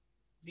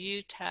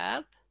View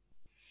tab.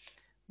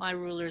 My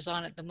ruler's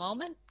on at the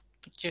moment,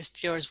 but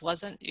if yours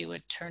wasn't, you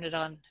would turn it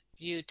on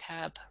View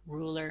tab,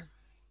 Ruler.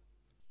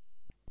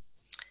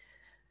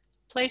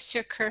 Place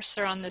your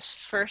cursor on this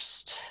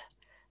first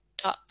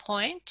dot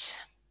point,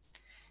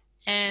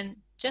 and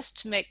just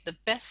to make the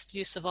best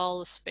use of all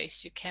the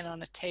space you can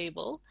on a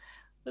table,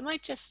 we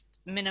might just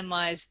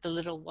minimize the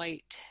little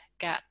white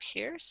gap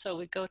here. So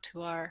we go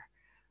to our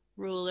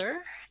ruler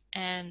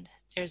and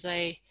there's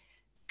a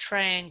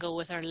triangle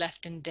with our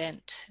left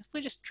indent. If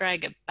we just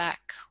drag it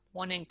back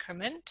one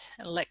increment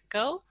and let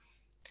go,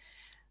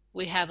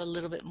 we have a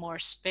little bit more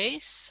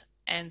space,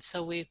 and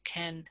so we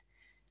can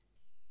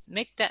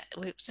make that,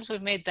 since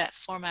we've made that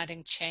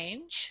formatting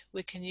change,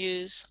 we can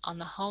use on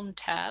the Home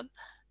tab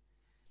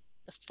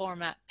the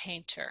Format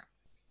Painter.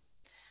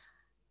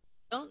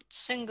 Don't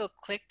single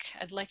click,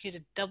 I'd like you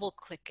to double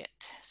click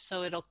it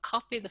so it'll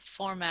copy the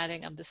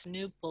formatting of this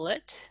new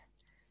bullet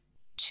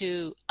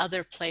to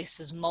other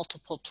places,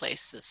 multiple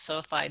places. So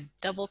if I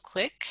double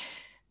click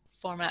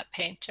Format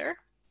Painter,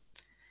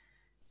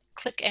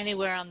 click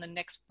anywhere on the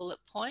next bullet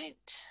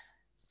point,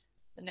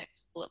 the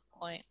next bullet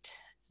point,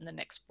 and the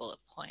next bullet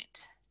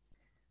point.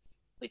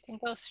 We can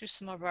go through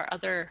some of our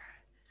other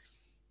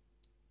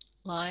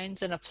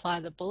lines and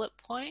apply the bullet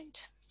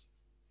point.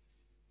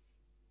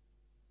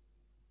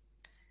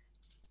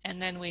 And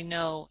then we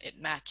know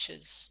it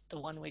matches the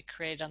one we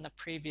created on the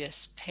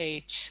previous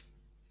page.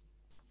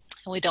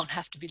 And we don't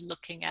have to be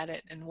looking at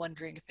it and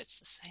wondering if it's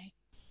the same.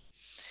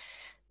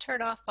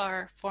 Turn off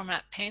our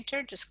Format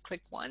Painter, just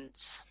click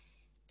once.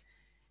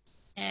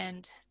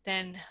 And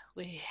then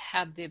we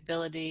have the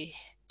ability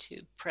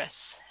to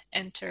press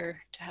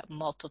Enter to have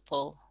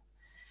multiple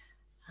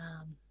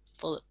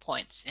bullet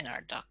points in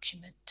our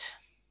document.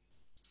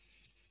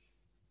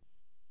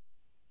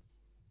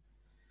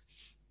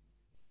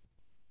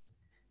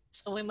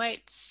 So we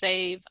might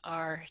save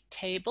our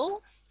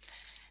table,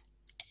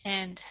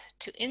 and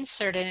to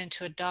insert it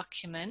into a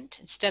document,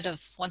 instead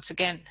of once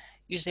again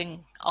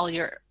using all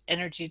your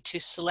energy to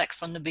select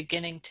from the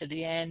beginning to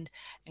the end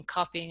and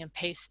copying and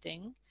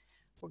pasting,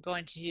 we're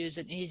going to use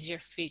an easier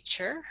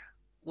feature,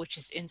 which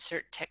is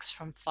insert text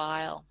from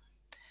file.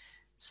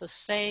 So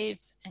save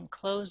and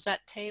close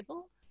that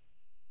table.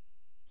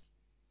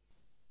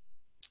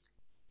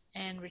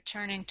 And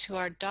returning to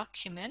our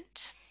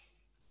document,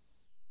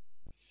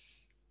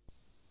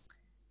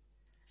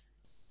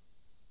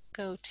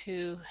 go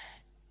to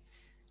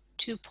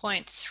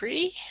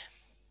 2.3,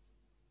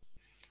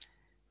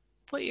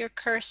 put your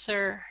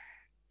cursor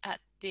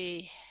at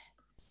the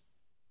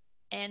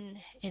N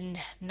in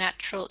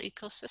natural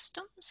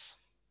ecosystems.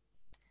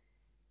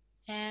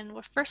 And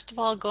we're first of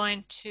all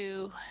going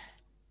to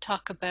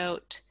talk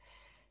about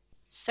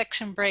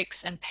section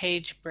breaks and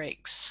page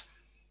breaks.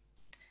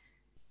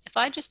 If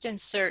I just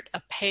insert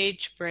a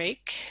page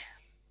break,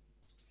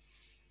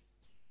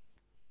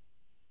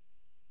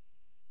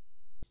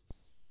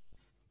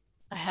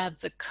 I have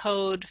the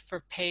code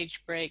for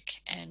page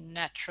break, and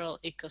natural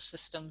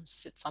ecosystem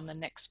sits on the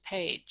next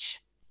page.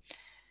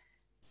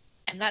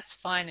 And that's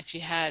fine if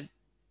you had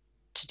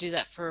to do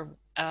that for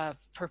a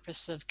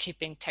purpose of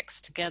keeping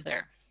text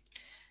together.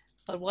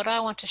 But what I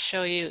want to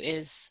show you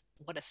is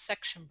what a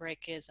section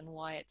break is and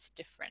why it's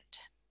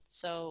different.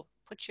 So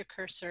put your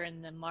cursor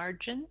in the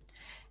margin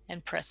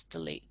and press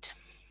delete.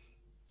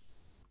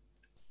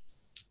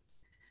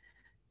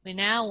 We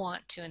now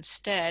want to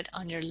instead,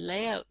 on your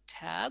layout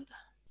tab,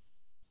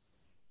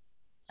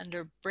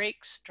 under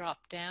breaks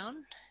drop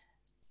down,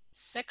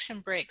 section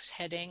breaks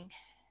heading,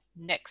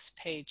 next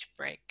page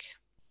break.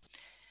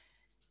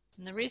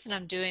 And the reason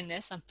I'm doing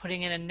this, I'm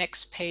putting in a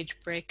next page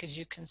break, as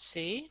you can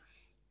see.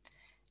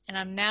 And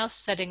I'm now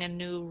setting a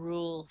new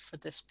rule for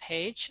this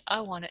page.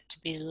 I want it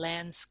to be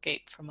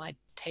landscape for my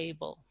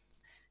table.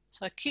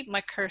 So I keep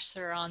my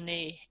cursor on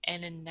the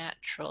N in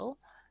natural.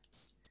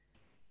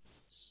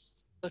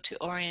 Go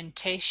to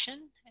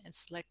orientation and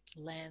select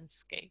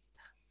landscape.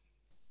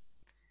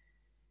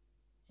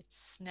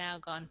 It's now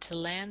gone to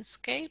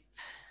landscape,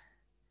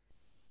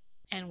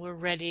 and we're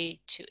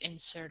ready to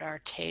insert our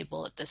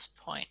table at this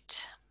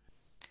point.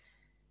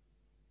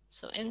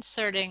 So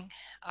inserting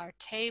our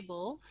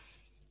table,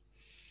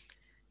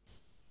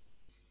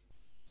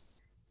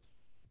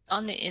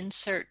 on the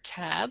Insert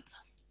tab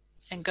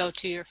and go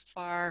to your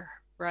far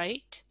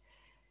right,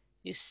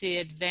 you see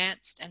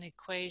advanced and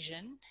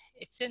equation.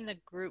 It's in the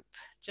group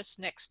just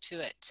next to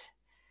it.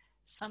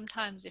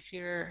 Sometimes if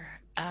your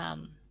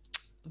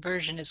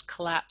version is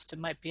collapsed, it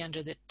might be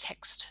under the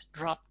text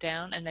drop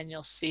down, and then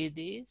you'll see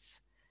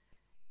these.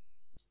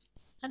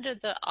 Under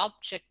the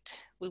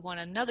object, we want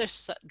another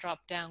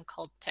drop down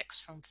called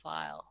text from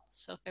file.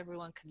 So if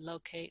everyone can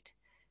locate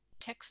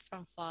text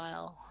from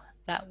file,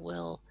 that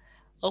will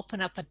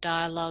open up a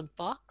dialog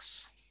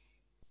box,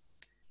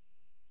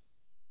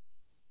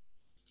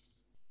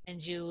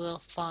 and you will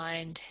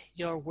find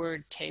your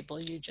word table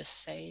you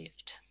just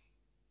saved.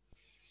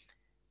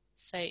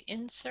 Say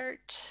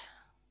insert,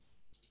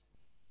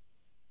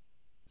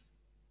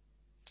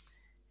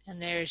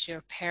 and there's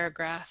your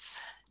paragraph,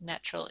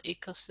 natural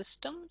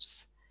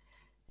ecosystems,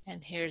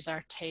 and here's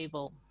our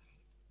table.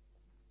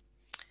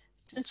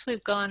 Since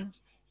we've gone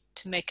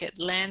to make it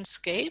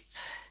landscape,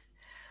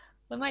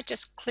 we might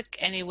just click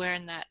anywhere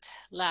in that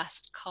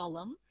last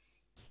column,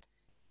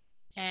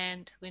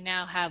 and we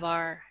now have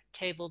our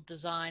table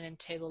design and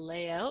table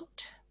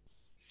layout.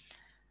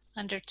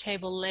 Under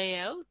table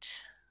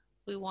layout,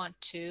 we want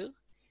to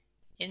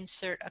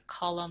insert a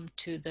column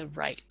to the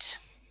right.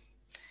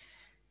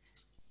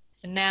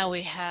 And now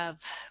we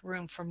have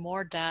room for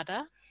more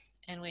data,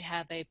 and we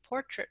have a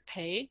portrait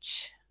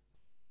page,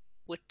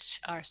 which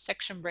our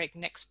section break,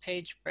 next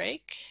page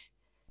break.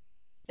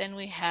 Then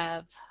we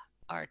have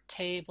our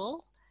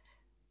table,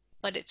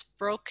 but it's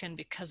broken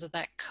because of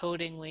that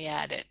coding we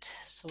added.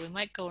 So we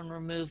might go and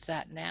remove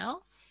that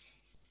now.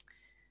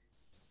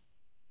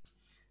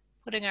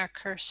 Putting our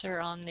cursor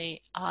on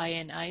the I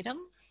in item,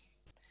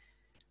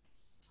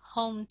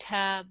 home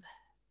tab,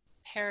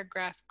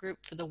 paragraph group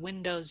for the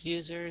Windows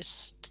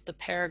users to the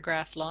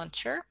paragraph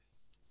launcher,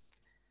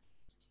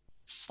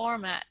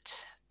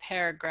 format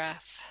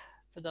paragraph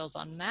for those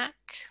on Mac,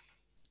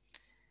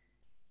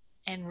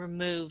 and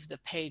remove the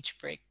page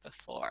break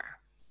before,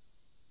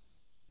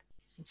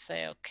 and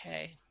say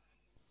OK.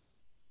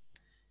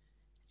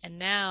 And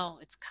now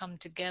it's come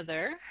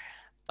together,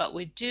 but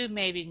we do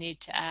maybe need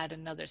to add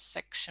another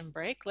section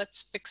break.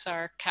 Let's fix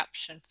our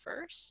caption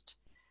first.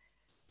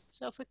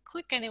 So if we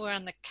click anywhere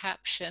on the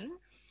caption,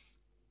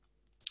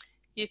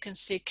 you can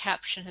see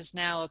caption has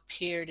now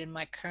appeared in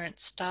my current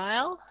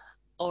style,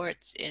 or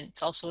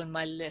it's also in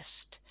my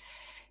list.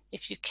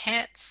 If you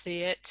can't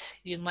see it,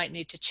 you might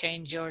need to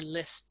change your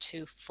list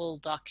to full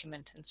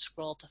document and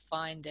scroll to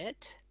find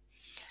it.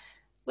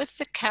 With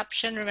the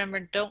caption, remember,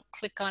 don't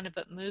click on it,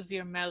 but move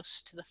your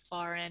mouse to the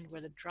far end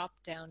where the drop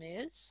down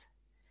is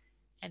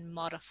and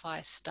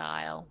modify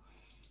style.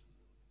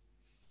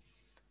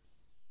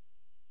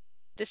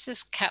 This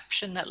is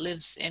caption that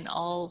lives in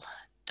all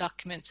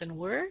documents in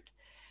Word.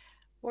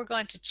 We're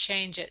going to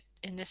change it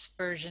in this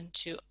version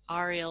to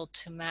Arial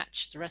to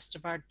match the rest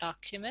of our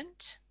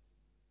document.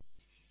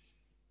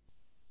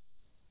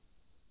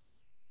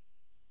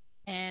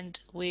 And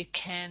we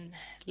can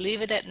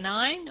leave it at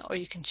 9, or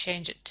you can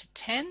change it to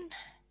 10.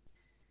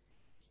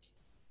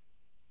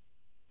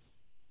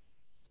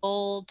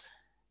 Bold,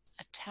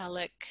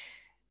 italic,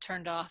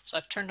 turned off. So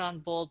I've turned on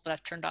bold, but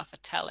I've turned off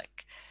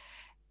italic.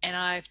 And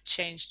I've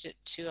changed it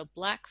to a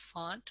black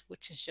font,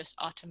 which is just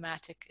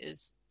automatic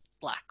is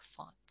black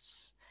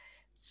fonts.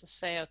 So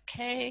say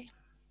OK.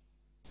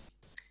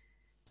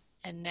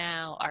 And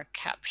now our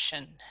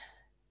caption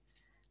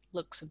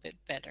looks a bit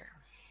better.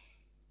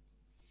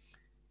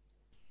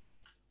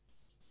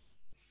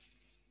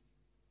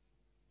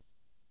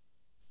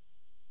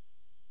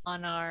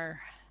 On our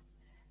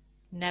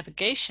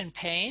navigation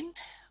pane,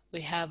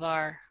 we have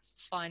our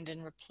find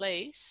and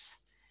replace.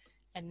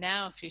 And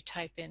now if you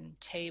type in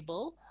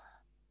table,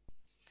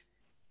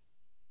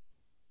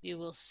 you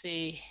will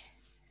see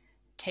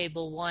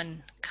table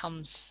 1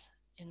 comes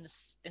in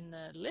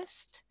the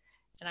list,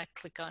 and I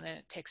click on it,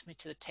 it takes me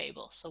to the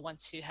table. So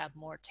once you have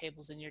more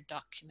tables in your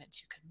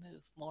document, you can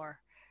move more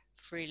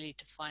freely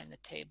to find the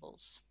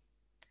tables.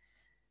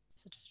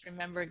 So just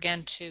remember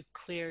again to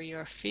clear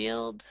your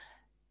field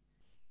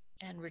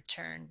and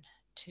return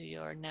to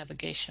your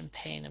navigation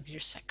pane of your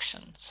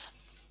sections.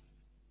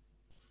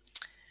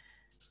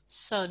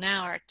 So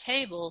now our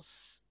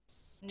tables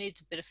needs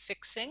a bit of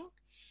fixing.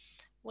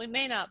 We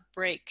may not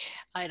break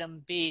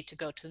item B to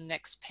go to the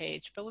next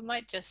page, but we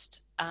might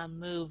just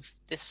move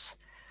this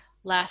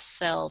last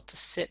cell to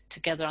sit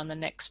together on the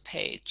next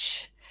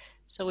page.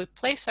 So we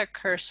place our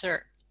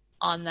cursor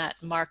on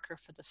that marker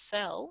for the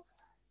cell,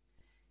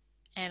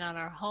 and on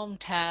our home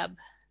tab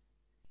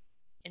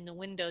in the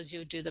Windows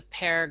you do the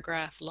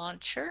paragraph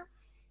launcher.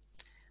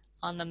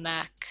 On the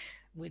Mac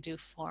we do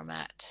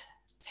format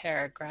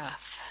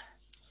paragraph,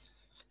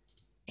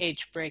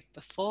 page break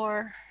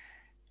before,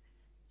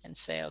 and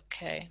say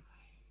OK.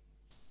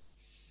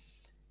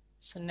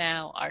 So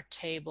now our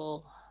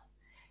table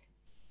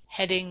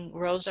heading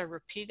rows are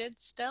repeated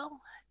still,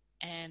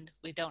 and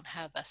we don't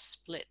have a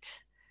split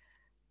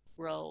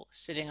row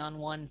sitting on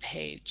one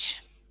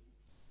page.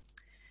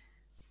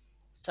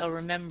 So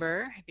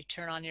remember, if you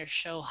turn on your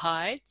show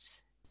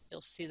hides,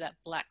 you'll see that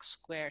black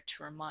square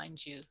to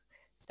remind you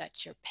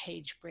that your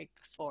page break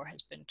before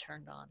has been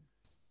turned on.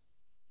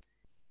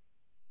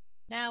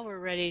 Now we're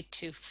ready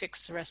to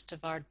fix the rest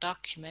of our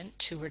document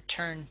to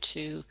return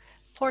to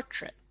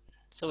portrait.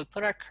 So we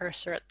put our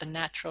cursor at the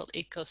natural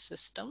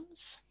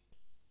ecosystems.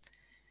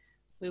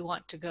 We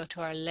want to go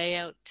to our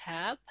layout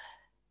tab,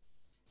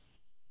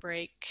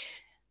 break,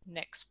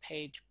 next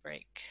page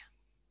break.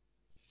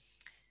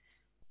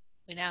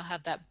 We now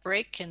have that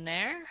break in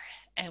there,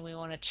 and we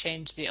want to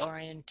change the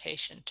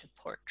orientation to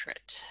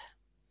portrait.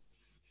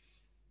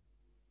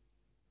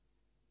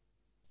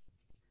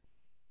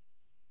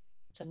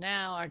 So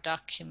now our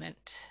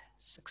document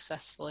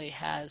successfully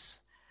has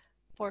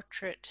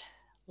portrait,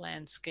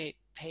 landscape,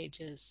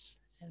 pages,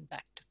 and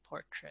back to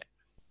portrait.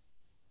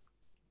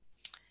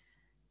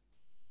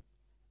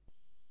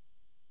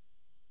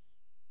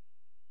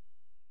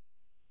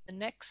 The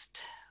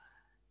next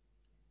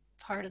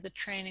part of the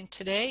training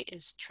today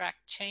is track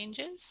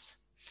changes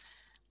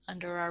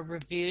under our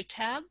review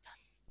tab.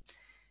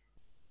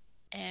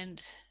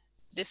 And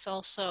this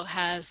also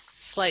has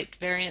slight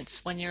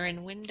variance when you're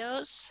in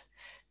Windows.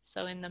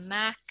 So in the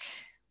Mac,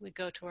 we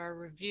go to our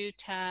review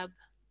tab,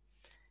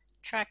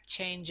 track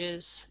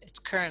changes, it's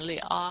currently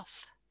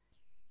off.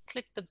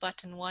 Click the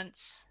button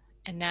once,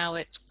 and now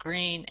it's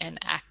green and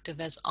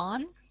active as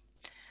on.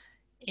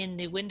 In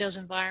the Windows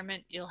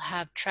environment, you'll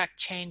have track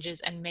changes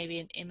and maybe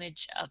an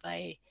image of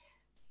a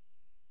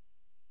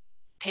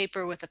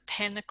paper with a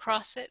pen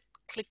across it.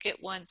 Click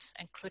it once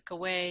and click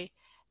away,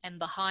 and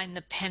behind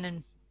the pen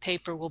and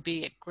paper will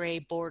be a gray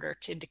border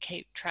to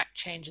indicate track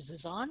changes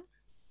is on.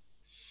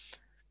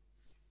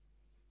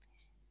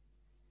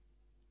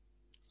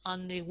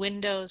 On the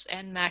Windows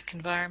and Mac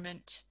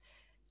environment,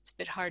 it's a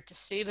bit hard to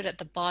see, but at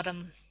the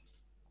bottom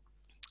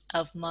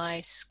of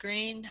my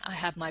screen, I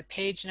have my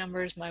page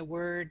numbers, my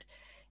Word,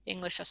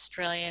 English,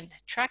 Australian.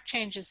 Track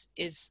changes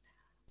is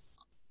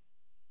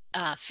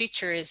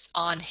feature is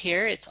on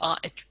here. It's on,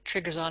 it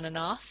triggers on and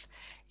off.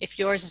 If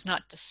yours is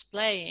not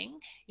displaying,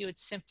 you would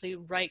simply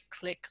right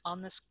click on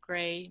this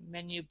gray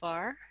menu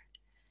bar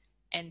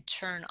and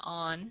turn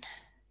on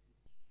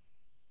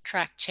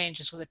track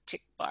changes with a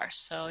tick bar.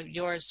 So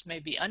yours may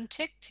be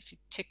unticked. If you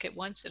tick it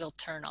once, it'll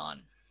turn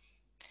on.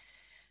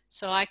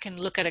 So I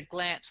can look at a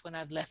glance when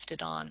I've left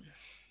it on.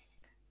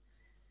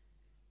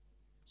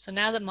 So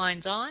now that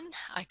mine's on,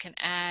 I can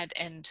add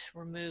and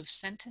remove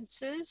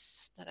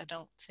sentences that I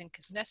don't think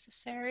is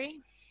necessary.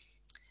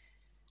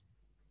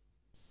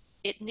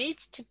 It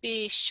needs to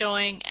be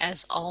showing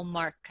as all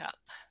markup.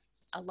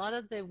 A lot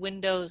of the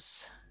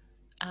Windows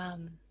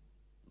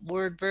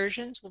Word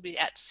versions will be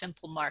at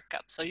simple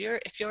markup. So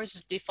if yours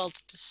is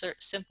defaulted to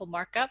simple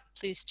markup,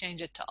 please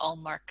change it to all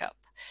markup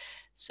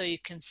so you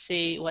can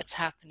see what's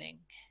happening.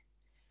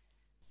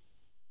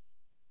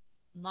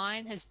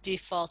 Mine has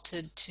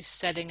defaulted to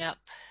setting up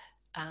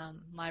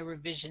my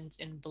revisions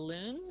in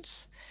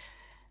balloons.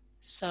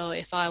 So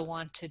if I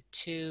wanted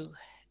to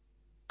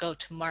go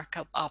to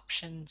markup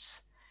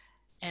options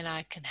and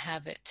I can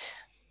have it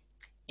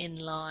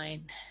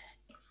inline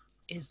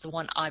is the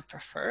one I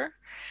prefer.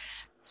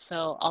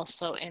 So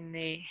also in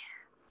the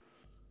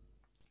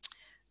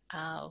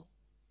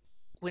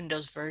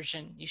Windows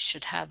version, you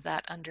should have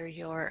that under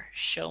your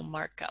show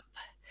markup.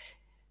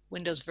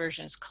 Windows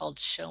version is called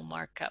show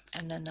markup,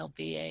 and then there'll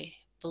be a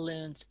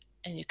balloons,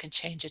 and you can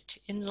change it to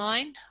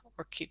inline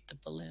or keep the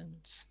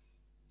balloons.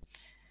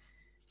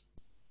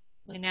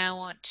 We now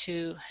want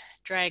to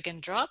drag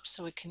and drop,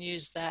 so we can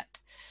use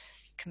that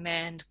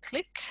command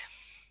click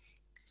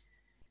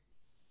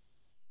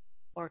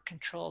or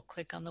control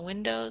click on the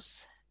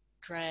Windows,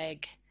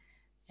 drag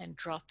and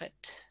drop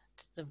it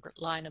to the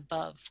line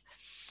above.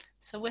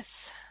 So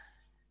with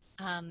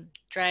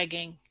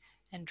dragging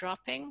and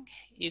dropping,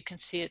 you can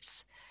see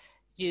it's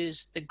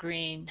used the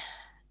green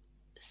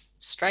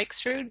strike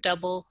through,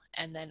 double,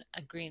 and then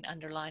a green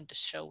underline to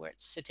show where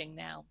it's sitting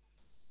now.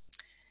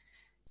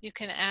 You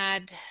can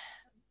add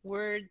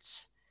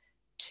words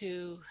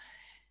to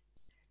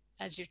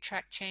as your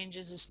track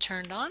changes is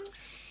turned on.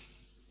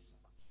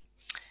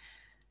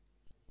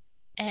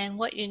 And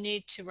what you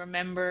need to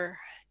remember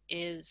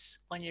is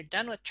when you're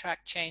done with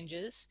track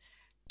changes,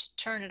 to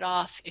turn it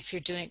off if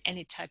you're doing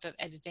any type of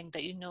editing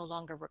that you no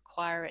longer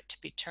require it to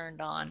be turned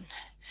on,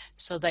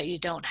 so that you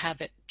don't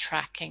have it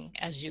tracking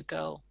as you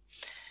go.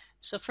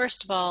 So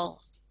first of all,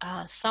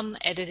 some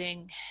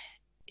editing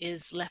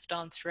is left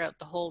on throughout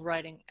the whole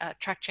writing.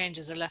 Track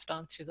changes are left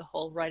on through the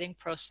whole writing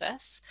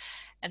process,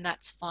 and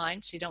that's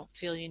fine, so you don't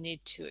feel you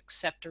need to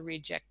accept or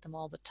reject them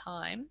all the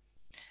time.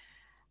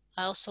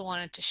 I also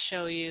wanted to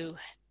show you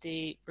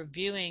the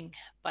reviewing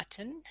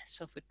button.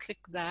 So if we click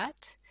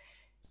that,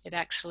 it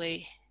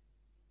actually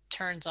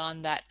turns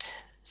on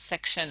that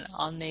section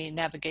on the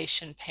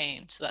navigation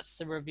pane. So that's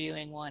the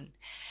reviewing one.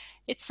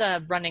 It's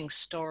a running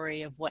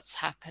story of what's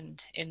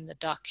happened in the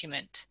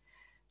document.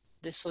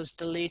 This was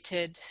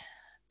deleted,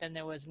 then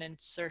there was an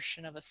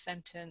insertion of a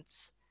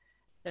sentence,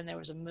 then there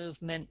was a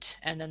movement,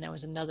 and then there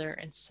was another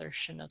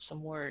insertion of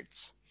some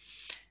words.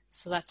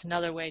 So that's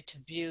another way to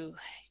view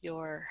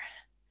your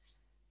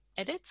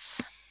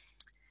edits.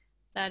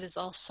 That is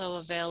also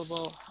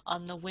available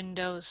on the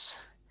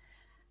Windows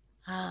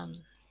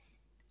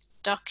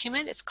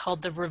document. It's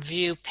called the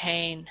review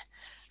pane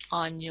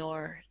on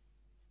your,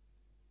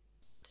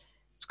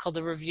 it's called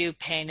the review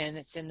pane, and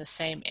it's in the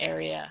same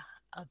area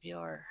of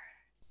your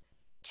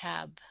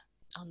tab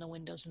on the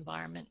Windows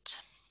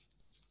environment.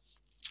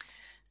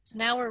 So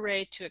now we're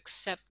ready to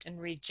accept and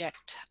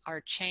reject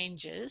our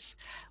changes.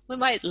 We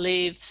might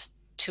leave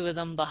 2 of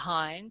them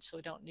behind, so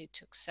we don't need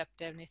to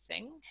accept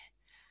anything.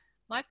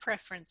 My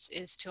preference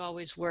is to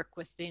always work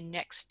with the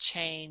next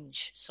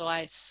change, so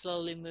I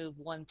slowly move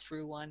one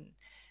through one.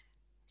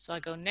 So I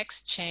go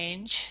next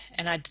change,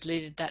 and I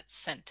deleted that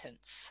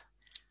sentence.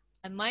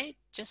 I might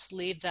just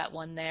leave that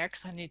one there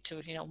because I need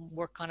to,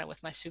 work on it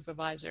with my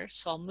supervisor.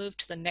 So I'll move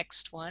to the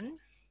next one,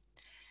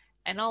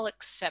 and I'll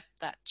accept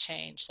that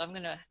change. So I'm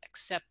going to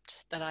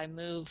accept that I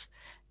move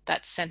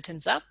that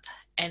sentence up,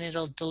 and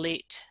it'll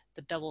delete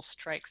the double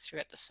strike through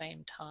at the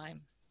same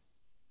time.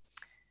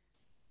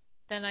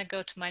 Then I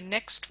go to my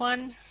next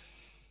one,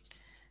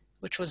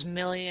 which was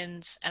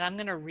millions, and I'm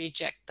going to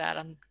reject that.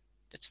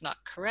 It's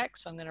not correct,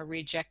 so I'm going to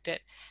reject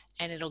it,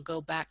 and it'll go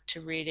back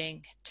to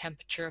reading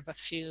temperature of a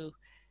few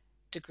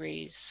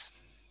degrees.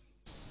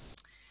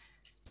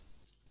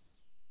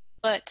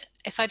 But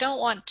if I don't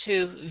want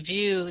to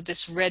view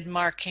this red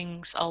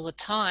markings all the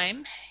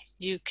time,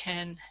 you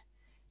can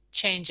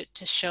change it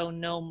to show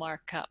no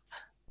markup.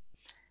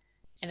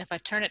 And if I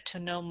turn it to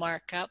no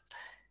markup,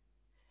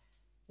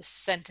 the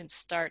sentence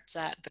starts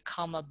at the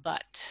comma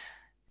but,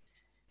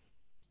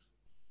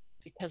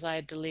 because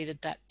I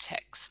deleted that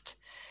text.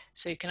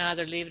 So you can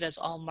either leave it as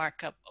all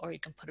markup or you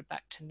can put it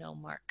back to no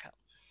markup.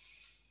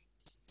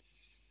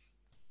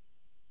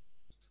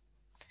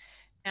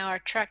 Now our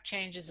track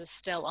changes is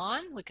still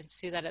on. We can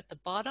see that at the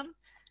bottom.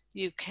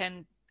 You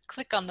can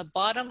click on the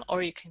bottom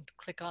or you can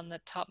click on the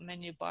top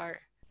menu bar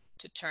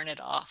to turn it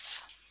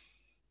off.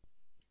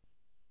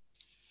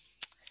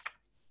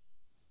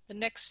 The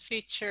next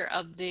feature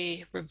of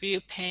the review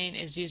pane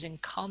is using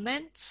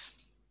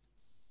comments.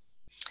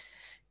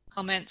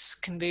 Comments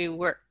can be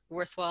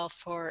worthwhile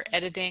for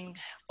editing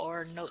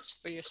or notes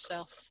for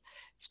yourself,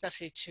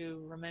 especially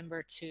to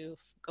remember to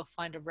go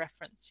find a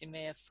reference you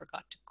may have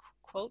forgot to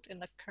quote in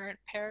the current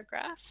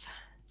paragraph.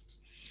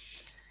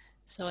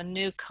 So a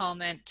new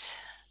comment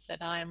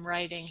that I'm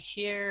writing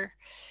here,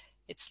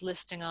 it's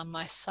listing on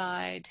my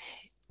side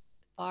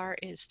bar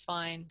is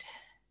find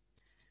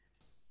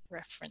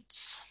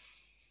reference.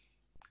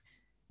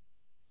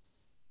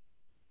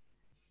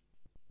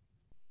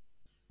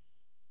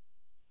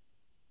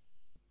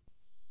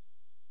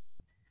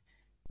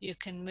 You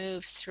can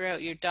move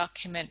throughout your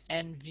document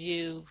and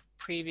view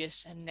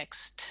previous and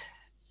next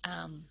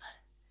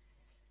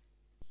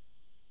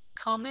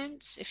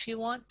comments if you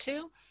want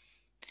to,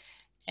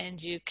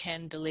 and you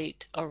can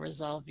delete or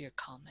resolve your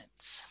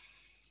comments.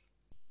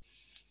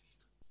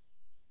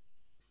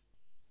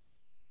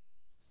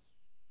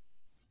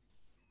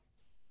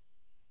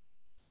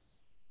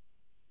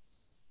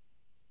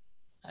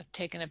 I've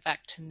taken it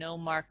back to no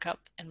markup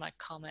and my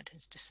comment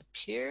has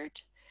disappeared.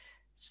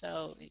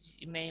 So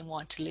you may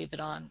want to leave it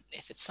on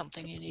if it's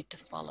something you need to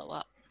follow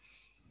up.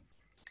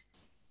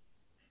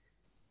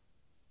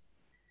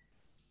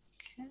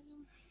 Okay.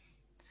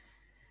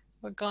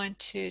 We're going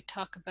to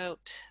talk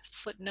about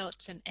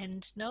footnotes and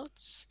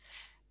endnotes.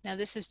 Now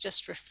this is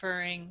just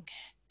referring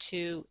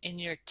to in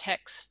your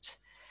text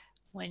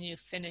when you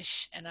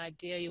finish an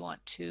idea you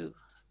want to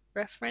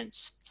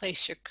reference,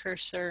 place your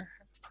cursor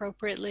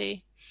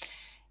appropriately.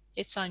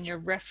 It's on your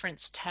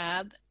reference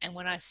tab, and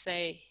when I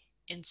say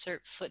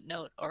insert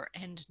footnote or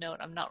endnote,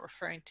 I'm not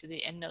referring to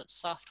the endnote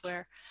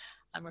software.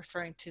 I'm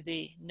referring to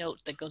the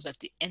note that goes at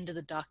the end of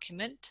the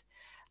document,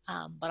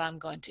 but I'm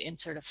going to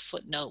insert a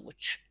footnote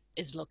which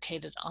is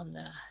located on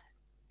the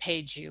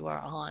page you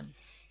are on.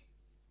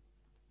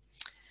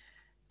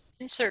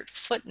 Insert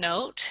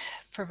footnote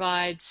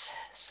provides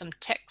some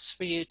text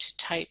for you to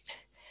type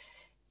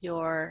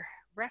your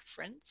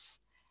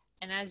reference,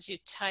 and as you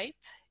type,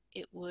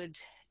 it would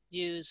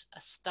use a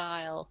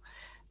style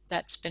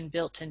that's been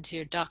built into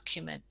your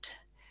document.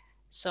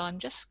 So I'm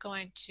just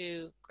going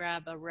to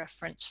grab a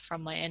reference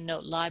from my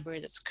EndNote library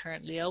that's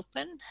currently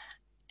open,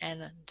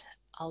 and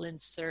I'll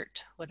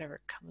insert whatever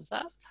comes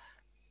up.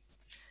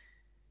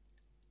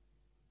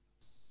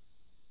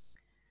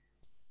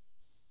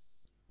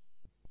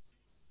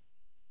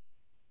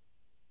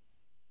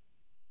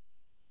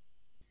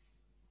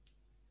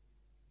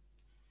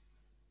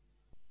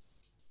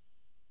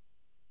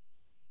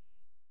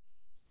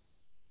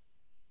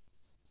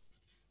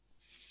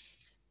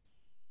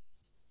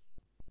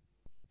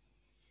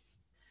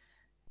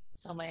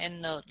 So my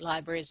EndNote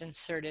library has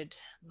inserted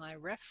my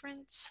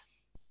reference.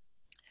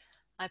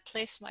 I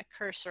place my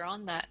cursor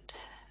on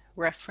that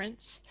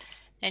reference,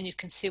 and you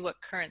can see what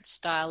current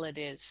style it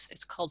is.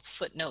 It's called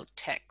footnote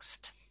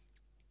text.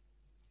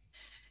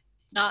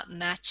 Not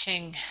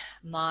matching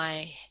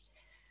my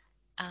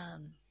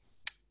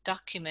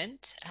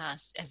document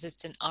as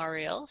it's an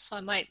Arial, so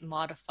I might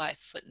modify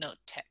footnote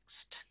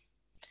text.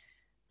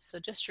 So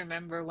just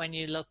remember, when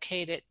you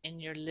locate it in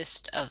your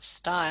list of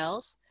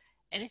styles,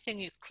 anything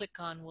you click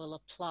on will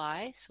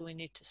apply. So we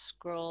need to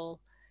scroll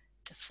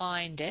to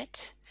find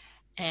it,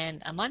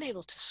 and I'm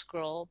unable to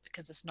scroll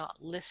because it's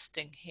not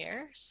listing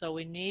here. So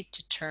we need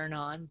to turn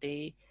on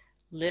the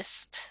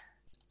list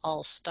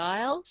all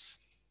styles,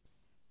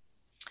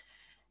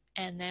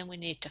 and then we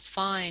need to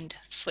find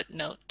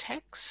footnote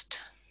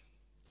text.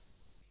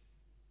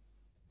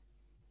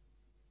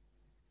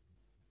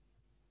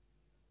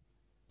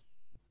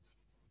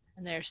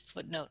 And there's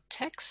footnote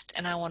text,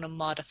 and I want to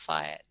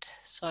modify it.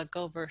 So I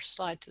go over,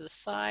 slide to the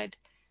side,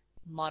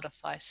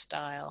 modify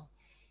style.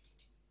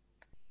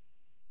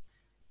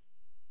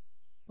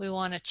 We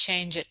want to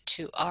change it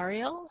to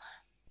Arial,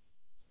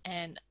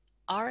 and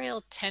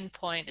Arial 10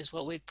 point is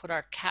what we'd put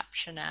our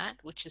caption at,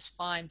 which is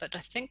fine, but I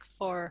think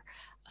for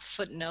a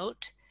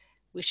footnote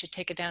we should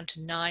take it down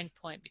to 9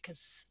 point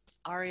because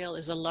Arial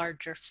is a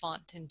larger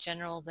font in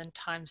general than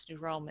Times New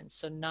Roman,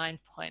 so 9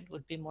 point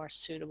would be more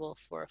suitable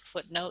for a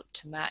footnote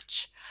to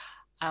match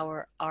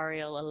our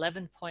Arial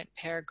 11 point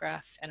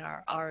paragraph and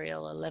our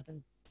Arial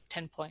 11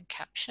 10 point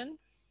caption.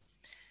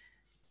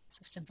 So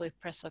simply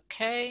press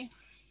OK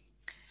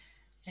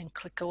and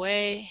click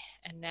away,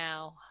 and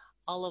now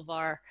all of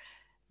our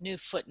new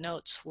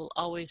footnotes will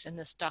always in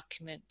this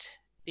document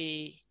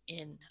be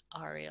in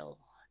Arial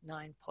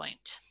 9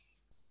 point.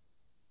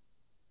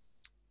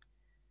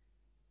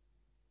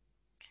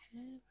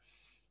 Okay.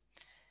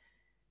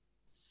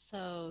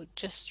 So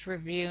just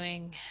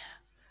reviewing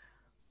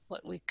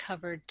what we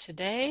covered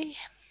today.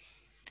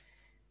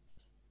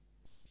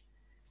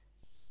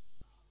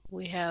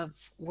 We have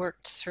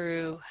worked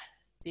through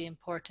the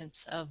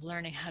importance of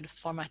learning how to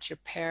format your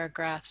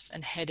paragraphs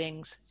and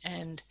headings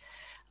and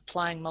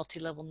applying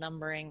multi-level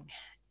numbering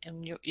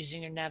and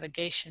using your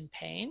navigation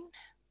pane.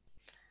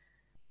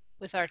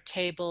 With our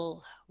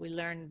table, we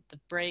learned the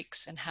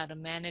breaks and how to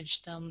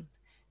manage them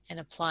and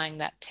applying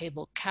that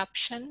table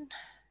caption.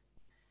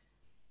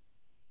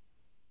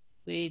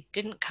 We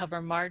didn't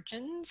cover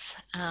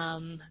margins.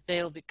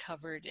 They'll be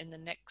covered in the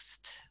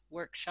next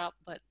workshop,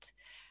 but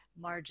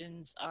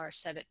margins are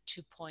set at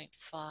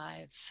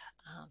 2.5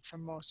 for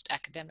most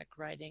academic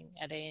writing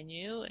at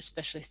ANU,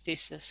 especially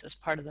thesis as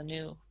part of the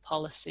new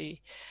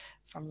policy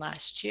from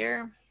last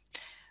year.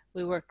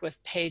 We worked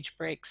with page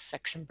breaks,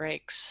 section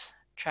breaks,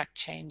 track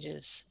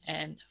changes,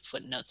 and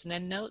footnotes and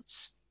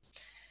endnotes.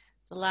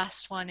 The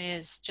last one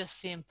is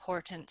just the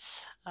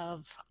importance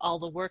of all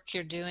the work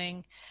you're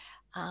doing.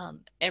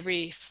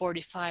 Every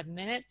 45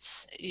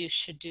 minutes, you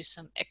should do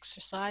some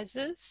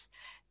exercises.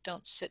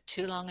 Don't sit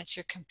too long at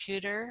your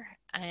computer,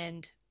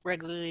 and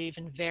regularly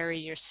even vary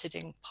your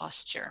sitting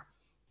posture.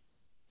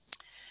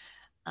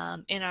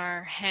 In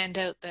our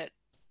handout that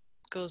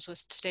goes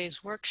with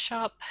today's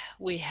workshop,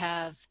 we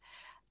have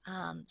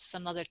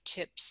some other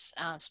tips,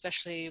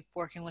 especially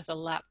working with a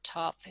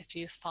laptop. If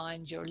you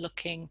find you're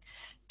looking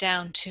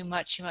down too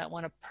much, you might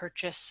want to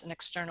purchase an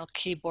external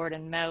keyboard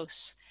and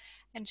mouse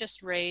and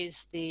just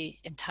raise the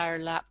entire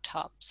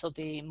laptop so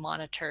the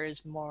monitor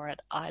is more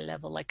at eye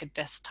level like a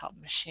desktop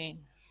machine.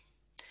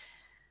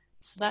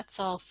 So that's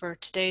all for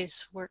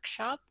today's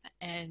workshop,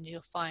 and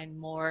you'll find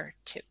more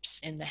tips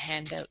in the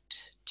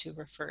handout to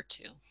refer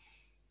to.